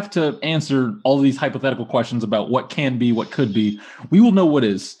won't have to answer all these hypothetical questions about what can be, what could be. We will know what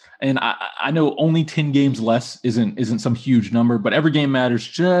is. And I know only 10 games less isn't some huge number, but every game matters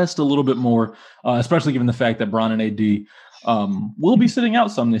just a little bit more, especially given the fact that Bron and AD will be sitting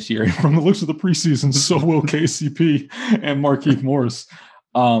out some this year. From the looks of the preseason, so will KCP and Markieff Morris.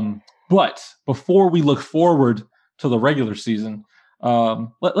 But before we look forward to the regular season,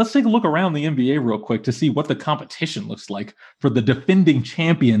 let's take a look around the NBA real quick to see what the competition looks like for the defending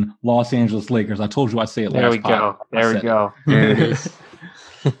champion Los Angeles Lakers. I told you I'd say it last time. There we go. There it is.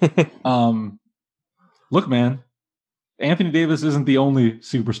 Look, man, Anthony Davis isn't the only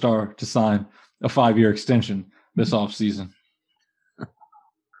superstar to sign a 5-year extension this offseason.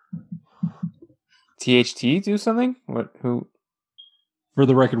 THT do something? Who? For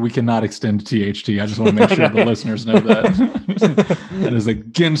the record, we cannot extend THT. I just want to make sure the listeners know that. That is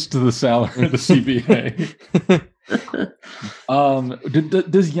against the salary of the CBA.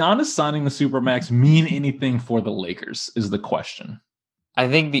 Does Giannis signing the Supermax mean anything for the Lakers is the question. I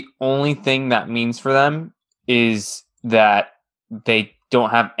think the only thing that means for them is that they don't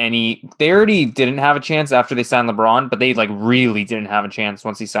have any. They already didn't have a chance after they signed LeBron, but they like really didn't have a chance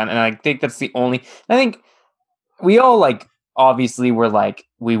once he signed. And I think that's the only. I think we all like obviously were like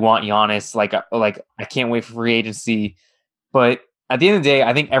we want Giannis. Like I can't wait for free agency. But at the end of the day,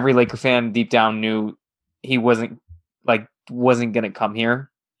 I think every Laker fan deep down knew he wasn't gonna come here.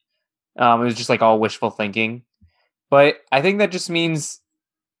 It was just like all wishful thinking. But I think that just means.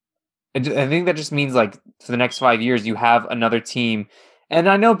 I think that just means like for the next 5 years you have another team, and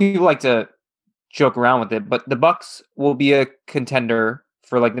I know people like to joke around with it, but the Bucks will be a contender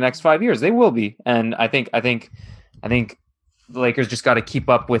for like the next 5 years. They will be, and I think the Lakers just got to keep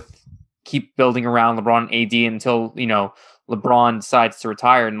building around LeBron and AD until LeBron decides to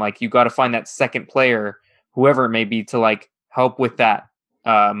retire, and like you got to find that second player, whoever it may be, to like help with that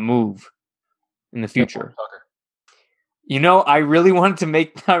move in the future. I really wanted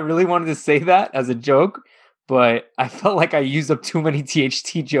to say that as a joke, but I felt like I used up too many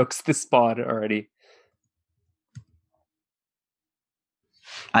THT jokes this spot already.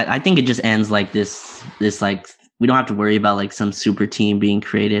 I think it just ends like this like we don't have to worry about like some super team being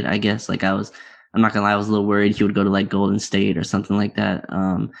created. I guess like I'm not gonna lie, I was a little worried he would go to like Golden State or something like that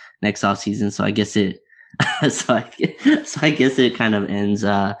next offseason. So I guess it I guess it kind of ends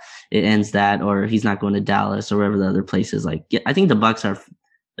that, or he's not going to Dallas or wherever the other places. Like, yeah, I think the Bucks they're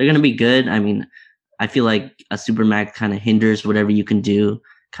going to be good. I mean, I feel like a supermax kind of hinders whatever you can do,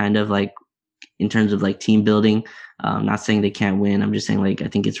 kind of like in terms of like team building. Not saying they can't win. I'm just saying like I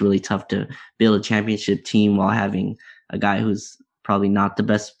think it's really tough to build a championship team while having a guy who's probably not the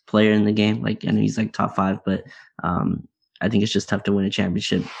best player in the game. Like, I know he's like top 5, but I think it's just tough to win a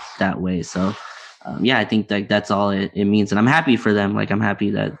championship that way. So. Yeah, I think like that's all it means, and I'm happy for them. Like I'm happy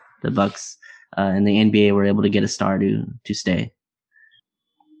that the Bucks and the NBA were able to get a star to stay.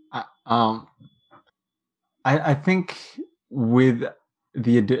 I think with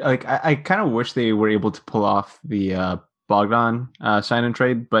the like I kind of wish they were able to pull off the Bogdan sign and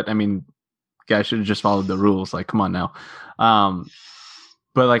trade, but I mean, guys should have just followed the rules. Like, come on now.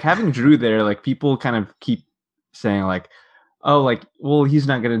 But like having Drew there, like people kind of keep saying like, oh, like well he's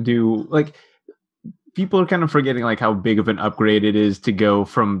not gonna do like. People are kind of forgetting like how big of an upgrade it is to go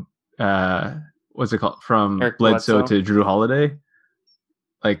from what's it called from Eric Bledsoe to Drew Holiday.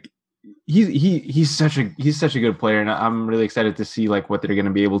 Like he's such a good player, and I'm really excited to see like what they're going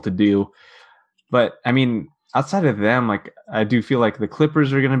to be able to do. But I mean, outside of them, like I do feel like the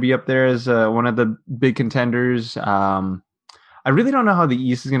Clippers are going to be up there as one of the big contenders. I really don't know how the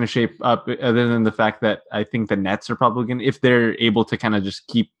East is going to shape up, other than the fact that I think the Nets are probably going to, if they're able to kind of just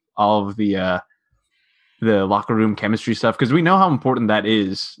keep all of the locker room chemistry stuff, because we know how important that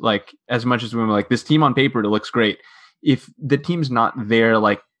is. Like as much as we're like this team on paper, it looks great. If the team's not there,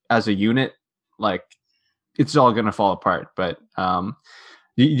 like as a unit, like it's all going to fall apart. But do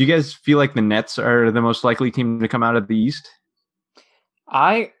you guys feel like the Nets are the most likely team to come out of the East?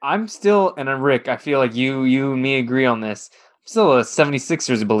 I'm still, and Rick, I feel like you and me agree on this. I'm still a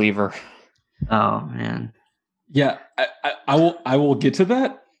 76ers believer. Oh man. Yeah, I will get to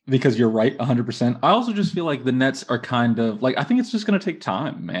that. Because you're right, 100%. I also just feel like the Nets are kind of like, I think it's just going to take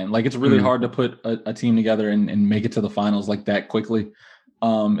time, man. Like it's really hard to put a team together and make it to the finals like that quickly,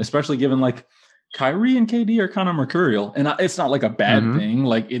 especially given like Kyrie and KD are kind of mercurial, and it's not like a bad thing.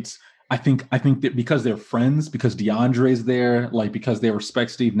 Like I think that because they're friends, because DeAndre's there, like because they respect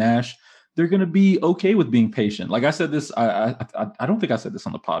Steve Nash, they're going to be okay with being patient. Like I said this, I don't think I said this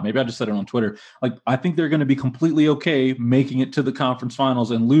on the pod. Maybe I just said it on Twitter. Like I think they're going to be completely okay making it to the conference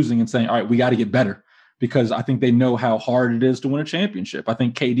finals and losing and saying, all right, we got to get better, because I think they know how hard it is to win a championship. I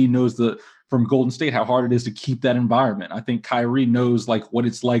think KD knows from Golden State how hard it is to keep that environment. I think Kyrie knows like what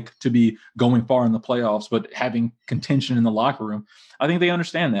it's like to be going far in the playoffs, but having contention in the locker room. I think they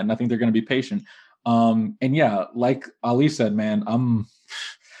understand that, and I think they're going to be patient. And yeah, like Ali said, man, I'm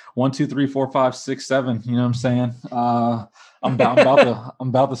 1, 2, 3, 4, 5, 6, 7. You know what I'm saying? I'm about the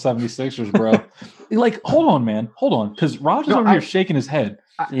 76ers, bro. Like, hold on, man. Hold on. Because Raj is over here shaking his head.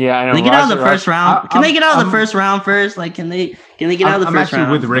 Yeah, I know. Can they get out of the first round? Can they get out of the first round first? Like, can they get out of the first round? I'm actually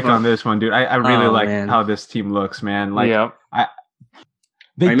with Rick on this one, dude. I really like how this team looks, man. Like, yeah.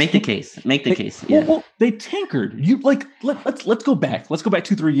 Make the case. Make the case. Yeah. Well, they tinkered. You like let's go back. Let's go back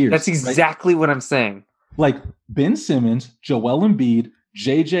 2-3 years. That's exactly what I'm saying. Like Ben Simmons, Joel Embiid,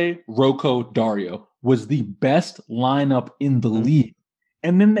 JJ, Rocco, Dario was the best lineup in the league.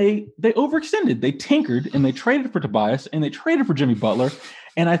 And then they overextended. They tinkered and they traded for Tobias and they traded for Jimmy Butler.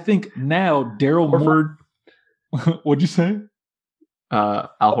 And I think now Daryl Morey. What'd you say? Al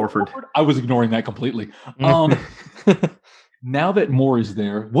Horford. I was ignoring that completely. Now that Moore is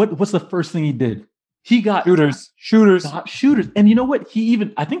there, what's the first thing he did? He got shooters. got shooters. And you know what?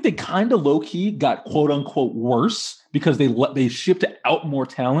 I think they kind of low key got quote unquote worse because they shipped out more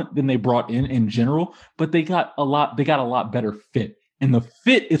talent than they brought in general, but they got a lot better fit. And the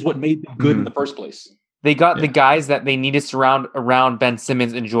fit is what made them good in the first place. They got the guys that they need to surround around Ben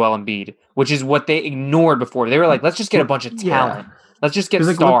Simmons and Joel Embiid, which is what they ignored before. They were like, let's just get a bunch of talent. Let's just get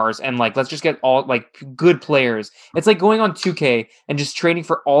stars and let's just get all good players. It's like going on 2K and just trading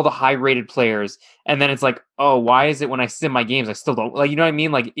for all the high rated players. And then it's like, oh, why is it when I sim my games, I still don't you know what I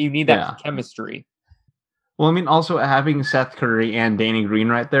mean? Like you need that chemistry. Well, I mean, also having Seth Curry and Danny Green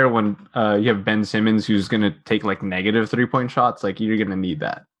right there when you have Ben Simmons who's going to take negative 3-point shots, you're going to need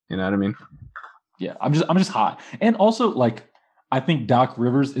that. You know what I mean? Yeah, I'm just hot. And also I think Doc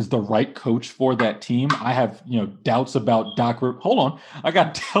Rivers is the right coach for that team. I have, doubts about Doc Rivers. Hold on. I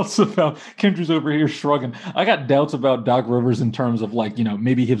got doubts about Kendrew's over here shrugging. I got doubts about Doc Rivers in terms of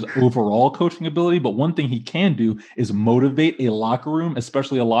maybe his overall coaching ability. But one thing he can do is motivate a locker room,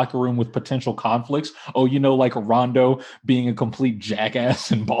 especially a locker room with potential conflicts. Oh, like Rondo being a complete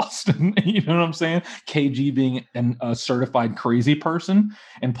jackass in Boston. You know what I'm saying? KG being a certified crazy person.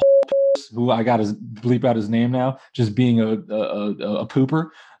 And who I got to bleep out his name now, just being a pooper,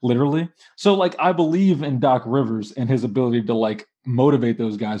 literally. So I believe in Doc Rivers and his ability to motivate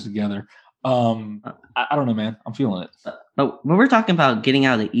those guys together. I don't know, man. I'm feeling it. But when we're talking about getting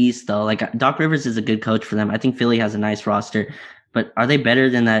out of the East, though, Doc Rivers is a good coach for them. I think Philly has a nice roster, but are they better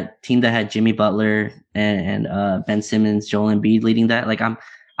than that team that had Jimmy Butler and Ben Simmons, Joel Embiid leading that?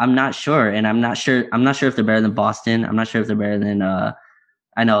 I'm not sure, and I'm not sure if they're better than Boston. I'm not sure if they're better than.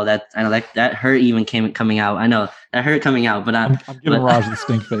 I know that hurt even coming out. I know that hurt coming out, but I'm giving Raj the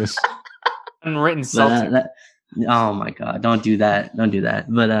stink face. Unwritten Celtic. Oh my God! Don't do that.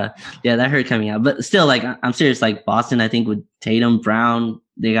 But that hurt coming out. But still, I'm serious. Boston, I think with Tatum, Brown,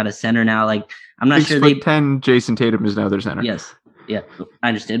 they got a center now. I'm not sure. 6'10" Jason Tatum is now their center. Yes, yeah, I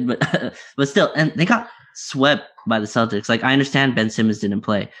understand. But but still, and they got swept by the Celtics. I understand Ben Simmons didn't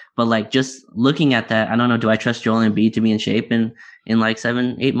play, but just looking at that, I don't know. Do I trust Joel Embiid to be in shape in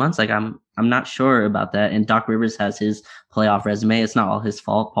 7-8 months? I'm not sure about that. And Doc Rivers has his playoff resume. It's not all his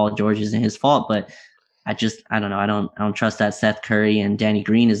fault. Paul George isn't his fault, but I don't know. I don't trust that Seth Curry and Danny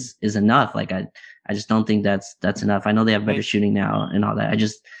Green is enough. I just don't think that's enough. I know they have better shooting now and all that. I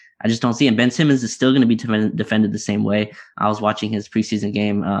just don't see it. Ben Simmons is still going to be defended the same way. I was watching his preseason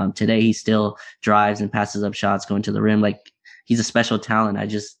game today. He still drives and passes up shots going to the rim. He's a special talent. I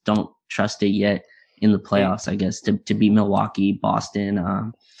just don't trust it yet in the playoffs, I guess, to beat Milwaukee,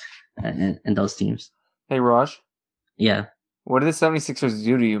 Boston, and those teams. Hey, Raj. Yeah. What did the 76ers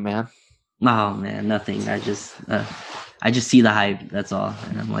do to you, man? Oh, man, nothing. I just see the hype. That's all.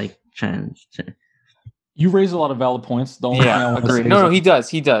 And I'm trying to... You raise a lot of valid points. The only thing I want to say no, he does.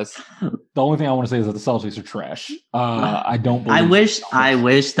 The only thing I want to say is that the Celtics are trash. I don't believe. I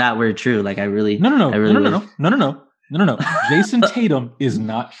wish that were true. I really. No. Jason Tatum is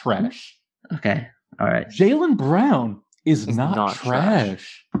not trash. Okay. All right. Jaylen Brown is not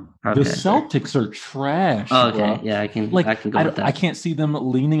trash. Okay. The Celtics are trash. Oh, okay. Bro. Yeah, I can go with that. I can't see them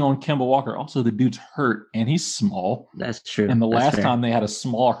leaning on Kemba Walker. Also, the dude's hurt and he's small. That's true. And the last time they had a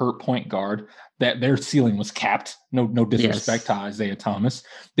small hurt point guard, that their ceiling was capped. No disrespect to Isaiah Thomas.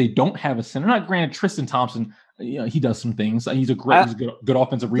 They don't have a center. Not granted, Tristan Thompson, he does some things. He's a good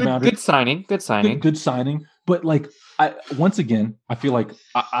offensive rebounder. Good signing. Good signing. But once again, I feel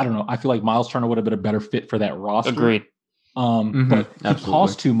I don't know. I feel like Miles Turner would have been a better fit for that roster. Agreed. But he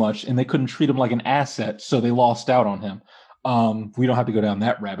cost too much, and they couldn't treat him like an asset, so they lost out on him. We don't have to go down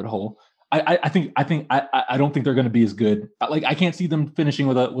that rabbit hole. I don't think they're going to be as good. I can't see them finishing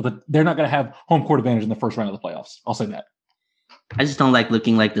with a. They're not going to have home court advantage in the first round of the playoffs. I'll say that. I just don't like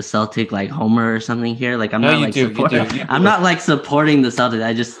looking like the Celtic homer or something here. I'm no, not I'm not supporting the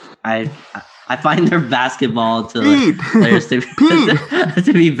Celtics. I find their basketball players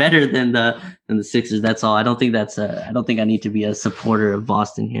to be better than the Sixers. That's all. I don't think I need to be a supporter of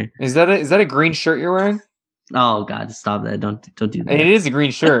Boston here. Is that a green shirt you're wearing? Oh God, stop that! Don't do that. It is a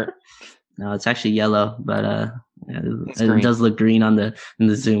green shirt. No, it's actually yellow, but it does look green in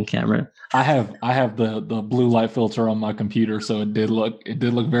the Zoom camera. I have the blue light filter on my computer, so it did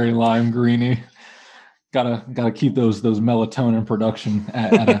look very lime greeny. Gotta keep those melatonin production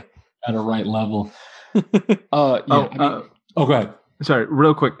at a right level. Go ahead. Sorry,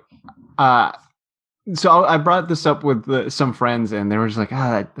 real quick. So I brought this up with some friends, and they were just like,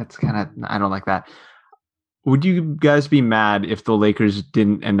 that's kind of, I don't like that. Would you guys be mad if the Lakers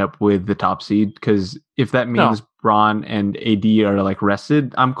didn't end up with the top seed? Because if that means Bron and AD are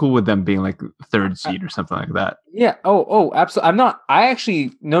rested, I'm cool with them being third seed or something like that. Yeah. Oh, absolutely. I'm not. I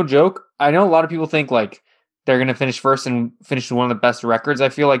actually, no joke. I know a lot of people think like they're going to finish first and finish with one of the best records. I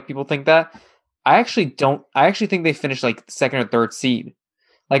feel like people think that. I actually don't. I actually think they finished like second or third seed.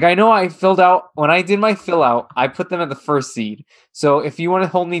 Like I know I filled out when I did my fill out, I put them at the first seed. So if you want to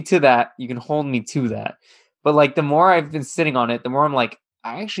hold me to that, you can hold me to that. But like the more I've been sitting on it, the more I'm like,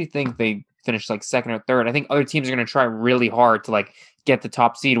 I actually think they finished like second or third. I think other teams are going to try really hard to like get the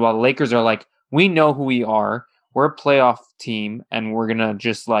top seed, while the Lakers are like, we know who we are. We're a playoff team, and we're gonna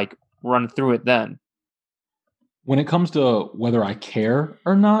just like run through it then. When it comes to whether I care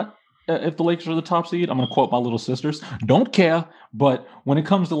or not, if the Lakers are the top seed, I'm going to quote my little sisters: "Don't care." But when it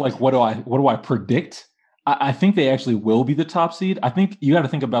comes to like what do I predict? I think they actually will be the top seed. I think you got to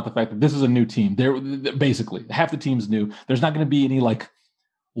think about the fact that this is a new team. They're basically half the team's new. There's not going to be any like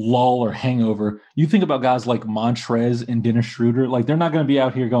lull or hangover. You think about guys like Montrez and Dennis Schroeder, like they're not going to be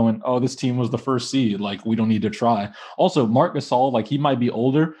out here going, "Oh, this team was the first seed. Like we don't need to try." Also, Marc Gasol, like he might be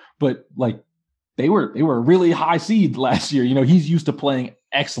older, but like they were a really high seed last year. You know, he's used to playing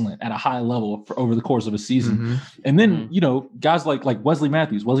excellent at a high level over the course of a season. Mm-hmm. And then, you know, guys like Wesley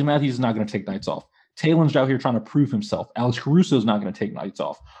Matthews. Wesley Matthews is not going to take nights off. Talen's out here trying to prove himself. Alex Caruso is not going to take nights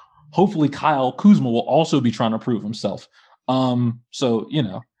off. Hopefully Kyle Kuzma will also be trying to prove himself. So, you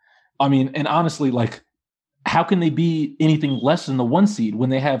know, I mean, and honestly, like, how can they be anything less than the 1 seed when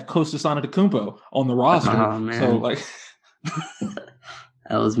they have Kostas Antetokounmpo on the roster? Oh, man. So, like,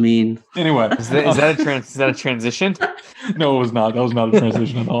 that was mean. Anyway, Is that a transition? No, it was not. That was not a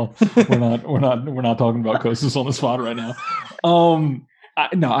transition at all. We're not talking about Kostas on the spot right now. I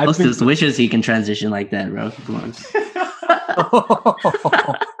Kostas think wishes he can transition like that, bro. Come on.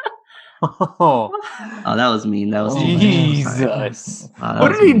 Oh, that was mean. That was Jesus.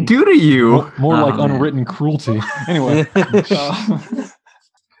 What did he do to you? More like unwritten cruelty. Anyway.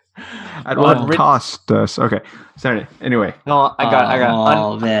 At what cost us? Okay. Sorry. Anyway. No, I got.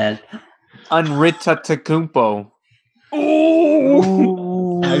 Oh, man. Unritatakumpo.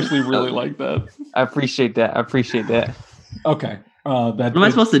 Oh, I actually really like that. I appreciate that. Okay. What am I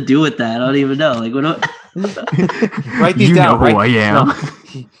supposed to do with that? I don't even know. Like, what? Write these down. Know who I am. No.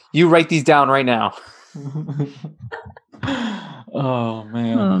 You write these down right now. Oh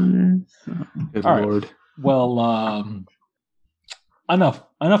man. Good All Lord. Right. Well, enough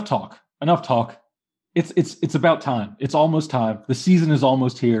talk. It's about time. It's almost time. The season is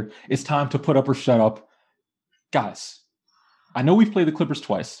almost here. It's time to put up or shut up. Guys, I know we've played the Clippers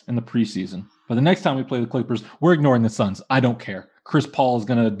twice in the preseason, but the next time we play the Clippers, we're ignoring the Suns. I don't care. Chris Paul is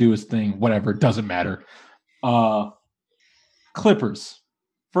going to do his thing, whatever. It doesn't matter. Clippers,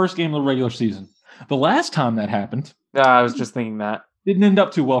 first game of the regular season. The last time that happened, I was just thinking that. Didn't end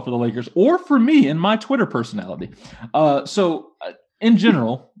up too well for the Lakers or for me and my Twitter personality. So in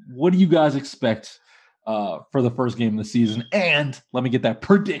general, what do you guys expect for the first game of the season? And let me get that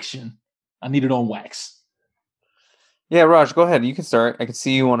prediction. I need it on wax. Yeah, Raj, go ahead. You can start. I can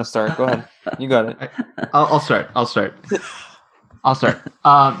see you want to start. Go ahead. You got it. I'll start.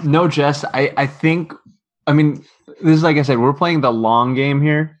 No, Jess, I think, I mean, this is like I said, we're playing the long game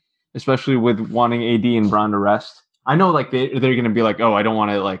here, especially with wanting AD and Bron to rest. I know like they're going to be like, oh, I don't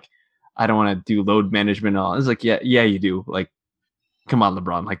want to do load management and all. It's like, yeah, you do. Like, come on,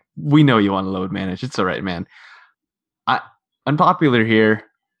 LeBron. Like, we know you want to load manage. It's all right, man. Unpopular here.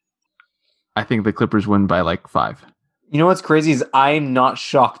 I think the Clippers win by like 5. You know what's crazy is I'm not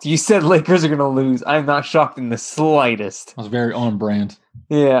shocked. You said Lakers are going to lose. I'm not shocked in the slightest. I was very on brand.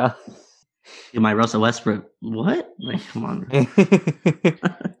 Yeah. My Russell Westbrook. What? Like, come on.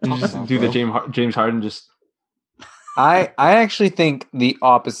 Just do the James Harden just. I actually think the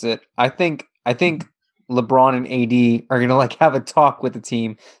opposite. I think LeBron and AD are gonna like have a talk with the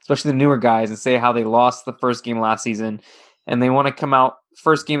team, especially the newer guys, and say how they lost the first game last season, and they want to come out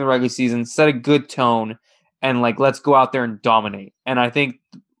first game of the regular season, set a good tone, and like let's go out there and dominate. And I think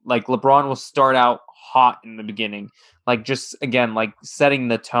like LeBron will start out hot in the beginning, like just again like setting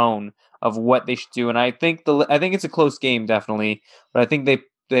the tone of what they should do. And I think it's a close game definitely, but I think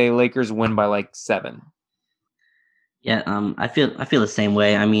the Lakers win by like 7. Yeah, I feel the same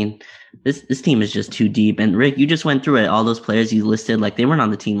way. I mean, this team is just too deep. And Rick, you just went through it. All those players you listed, like they weren't on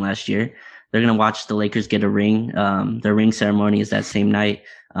the team last year. They're gonna watch the Lakers get a ring. Their ring ceremony is that same night.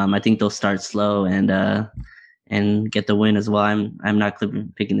 I think they'll start slow and get the win as well. I'm not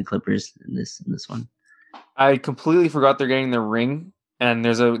picking the Clippers in this one. I completely forgot they're getting their ring, and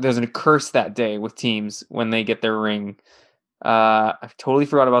there's a curse that day with teams when they get their ring. I totally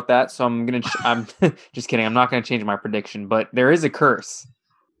forgot about that, so I'm just kidding. I'm not gonna change my prediction, but there is a curse.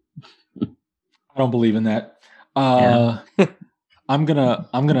 I don't believe in that. I'm gonna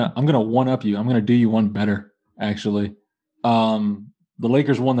one up you. I'm gonna do you one better, actually. The The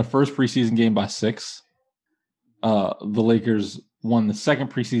Lakers won the first preseason game by 6. The Lakers won the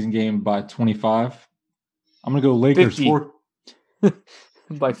second preseason game by 25. I'm going to go Lakers 50.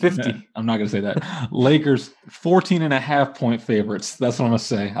 By 50. I'm not going to say that. Lakers 14.5 point favorites. That's what I'm going to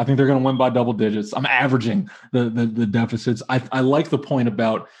say. I think they're going to win by double digits. I'm averaging the deficits. I like the point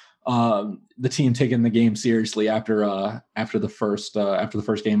about the team taking the game seriously after the first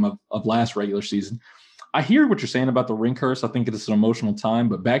game of last regular season. I hear what you're saying about the ring curse. I think it's an emotional time,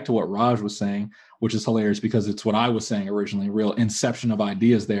 but back to what Raj was saying, which is hilarious because it's what I was saying originally, real inception of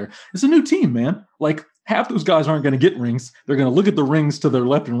ideas there. It's a new team, man. Like half those guys aren't going to get rings. They're going to look at the rings to their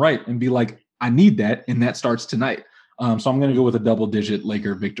left and right and be like, I need that. And that starts tonight. So I'm going to go with a double-digit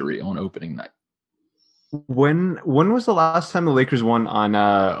Laker victory on opening night. When was the last time the Lakers won on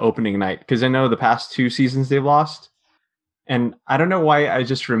opening night? Because I know the past 2 seasons they've lost. And I don't know why I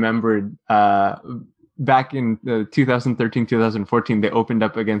just remembered back in 2013, 2014, they opened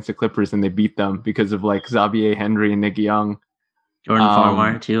up against the Clippers and they beat them because of like Xavier Henry and Nick Young. Jordan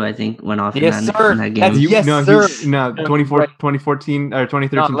Farmar too, I think, went off yes, in that game. Yes, sir. No, 2014 or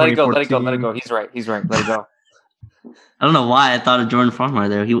 2013, no, let it go. 2014. Let it go. He's right. Let it go. I don't know why I thought of Jordan Farmar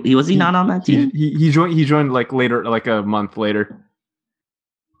there. He was not on that team? He joined like later, like a month later.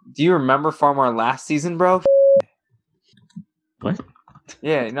 Do you remember Farmar last season, bro? What?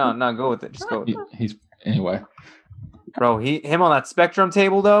 Yeah, no, go with it. Just go with it. He's anyway. Bro, him on that Spectrum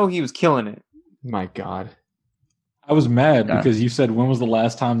table though, he was killing it. My God. I was mad because you said when was the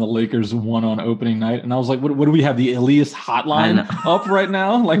last time the Lakers won on opening night, and I was like, "What do we have? The Elias hotline up right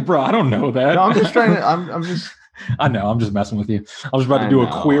now?" Like, bro, I don't know that. No, I'm just trying to. I'm just. I know. I'm just messing with you. I was about to do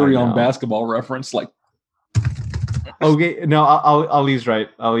a query on Basketball Reference. Like, okay, no, Ali's right.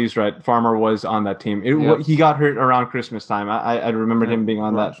 Ali's right. Farmer was on that team. He got hurt around Christmas time. I remembered him being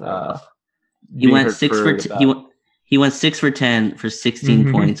on that. He went 6 for he went 6 for 10 for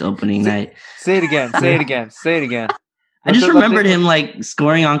 16 points opening night. Say it again. I just remembered him like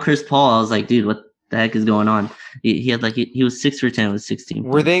scoring on Chris Paul. I was like, dude, what the heck is going on? He had like he was 6 for 10 with 16.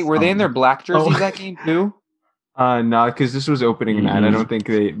 Were they in their black jerseys that game too? No, because this was opening night. I don't think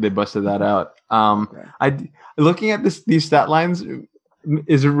they busted that out. Looking at these stat lines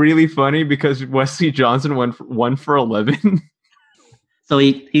is really funny because Wesley Johnson went 1 for 11. So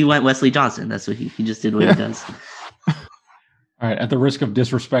he went Wesley Johnson. That's what he just did what he does. All right, at the risk of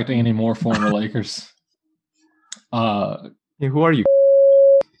disrespecting any more former Lakers. Who are you?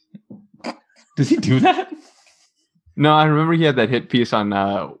 Does he do that? No, I remember he had that hit piece on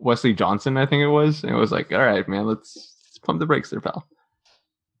Wesley Johnson, I think it was. And it was like, all right, man, let's pump the brakes there, pal.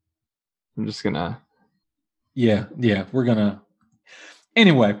 I'm just going to... Yeah, we're going to...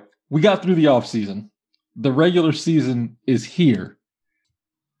 Anyway, we got through the offseason. The regular season is here.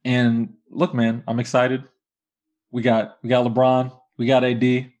 And look, man, I'm excited. We got LeBron. We got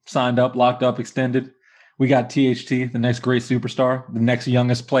AD signed up, locked up, extended. We got THT, the next great superstar, the next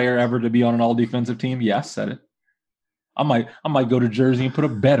youngest player ever to be on an all-defensive team. Yeah, I said it. I might go to Jersey and put a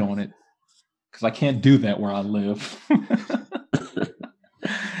bet on it because I can't do that where I live. Right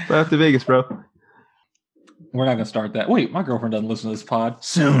out to Vegas, bro. We're not going to start that. Wait, my girlfriend doesn't listen to this pod.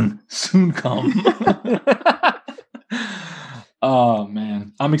 Soon come. Oh,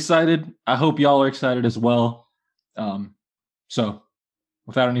 man. I'm excited. I hope y'all are excited as well. So,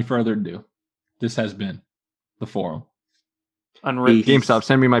 without any further ado, this has been The Forum. Unreal. GameStop,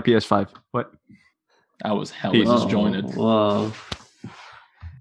 send me my PS5. What? I was hella disjointed. Whoa.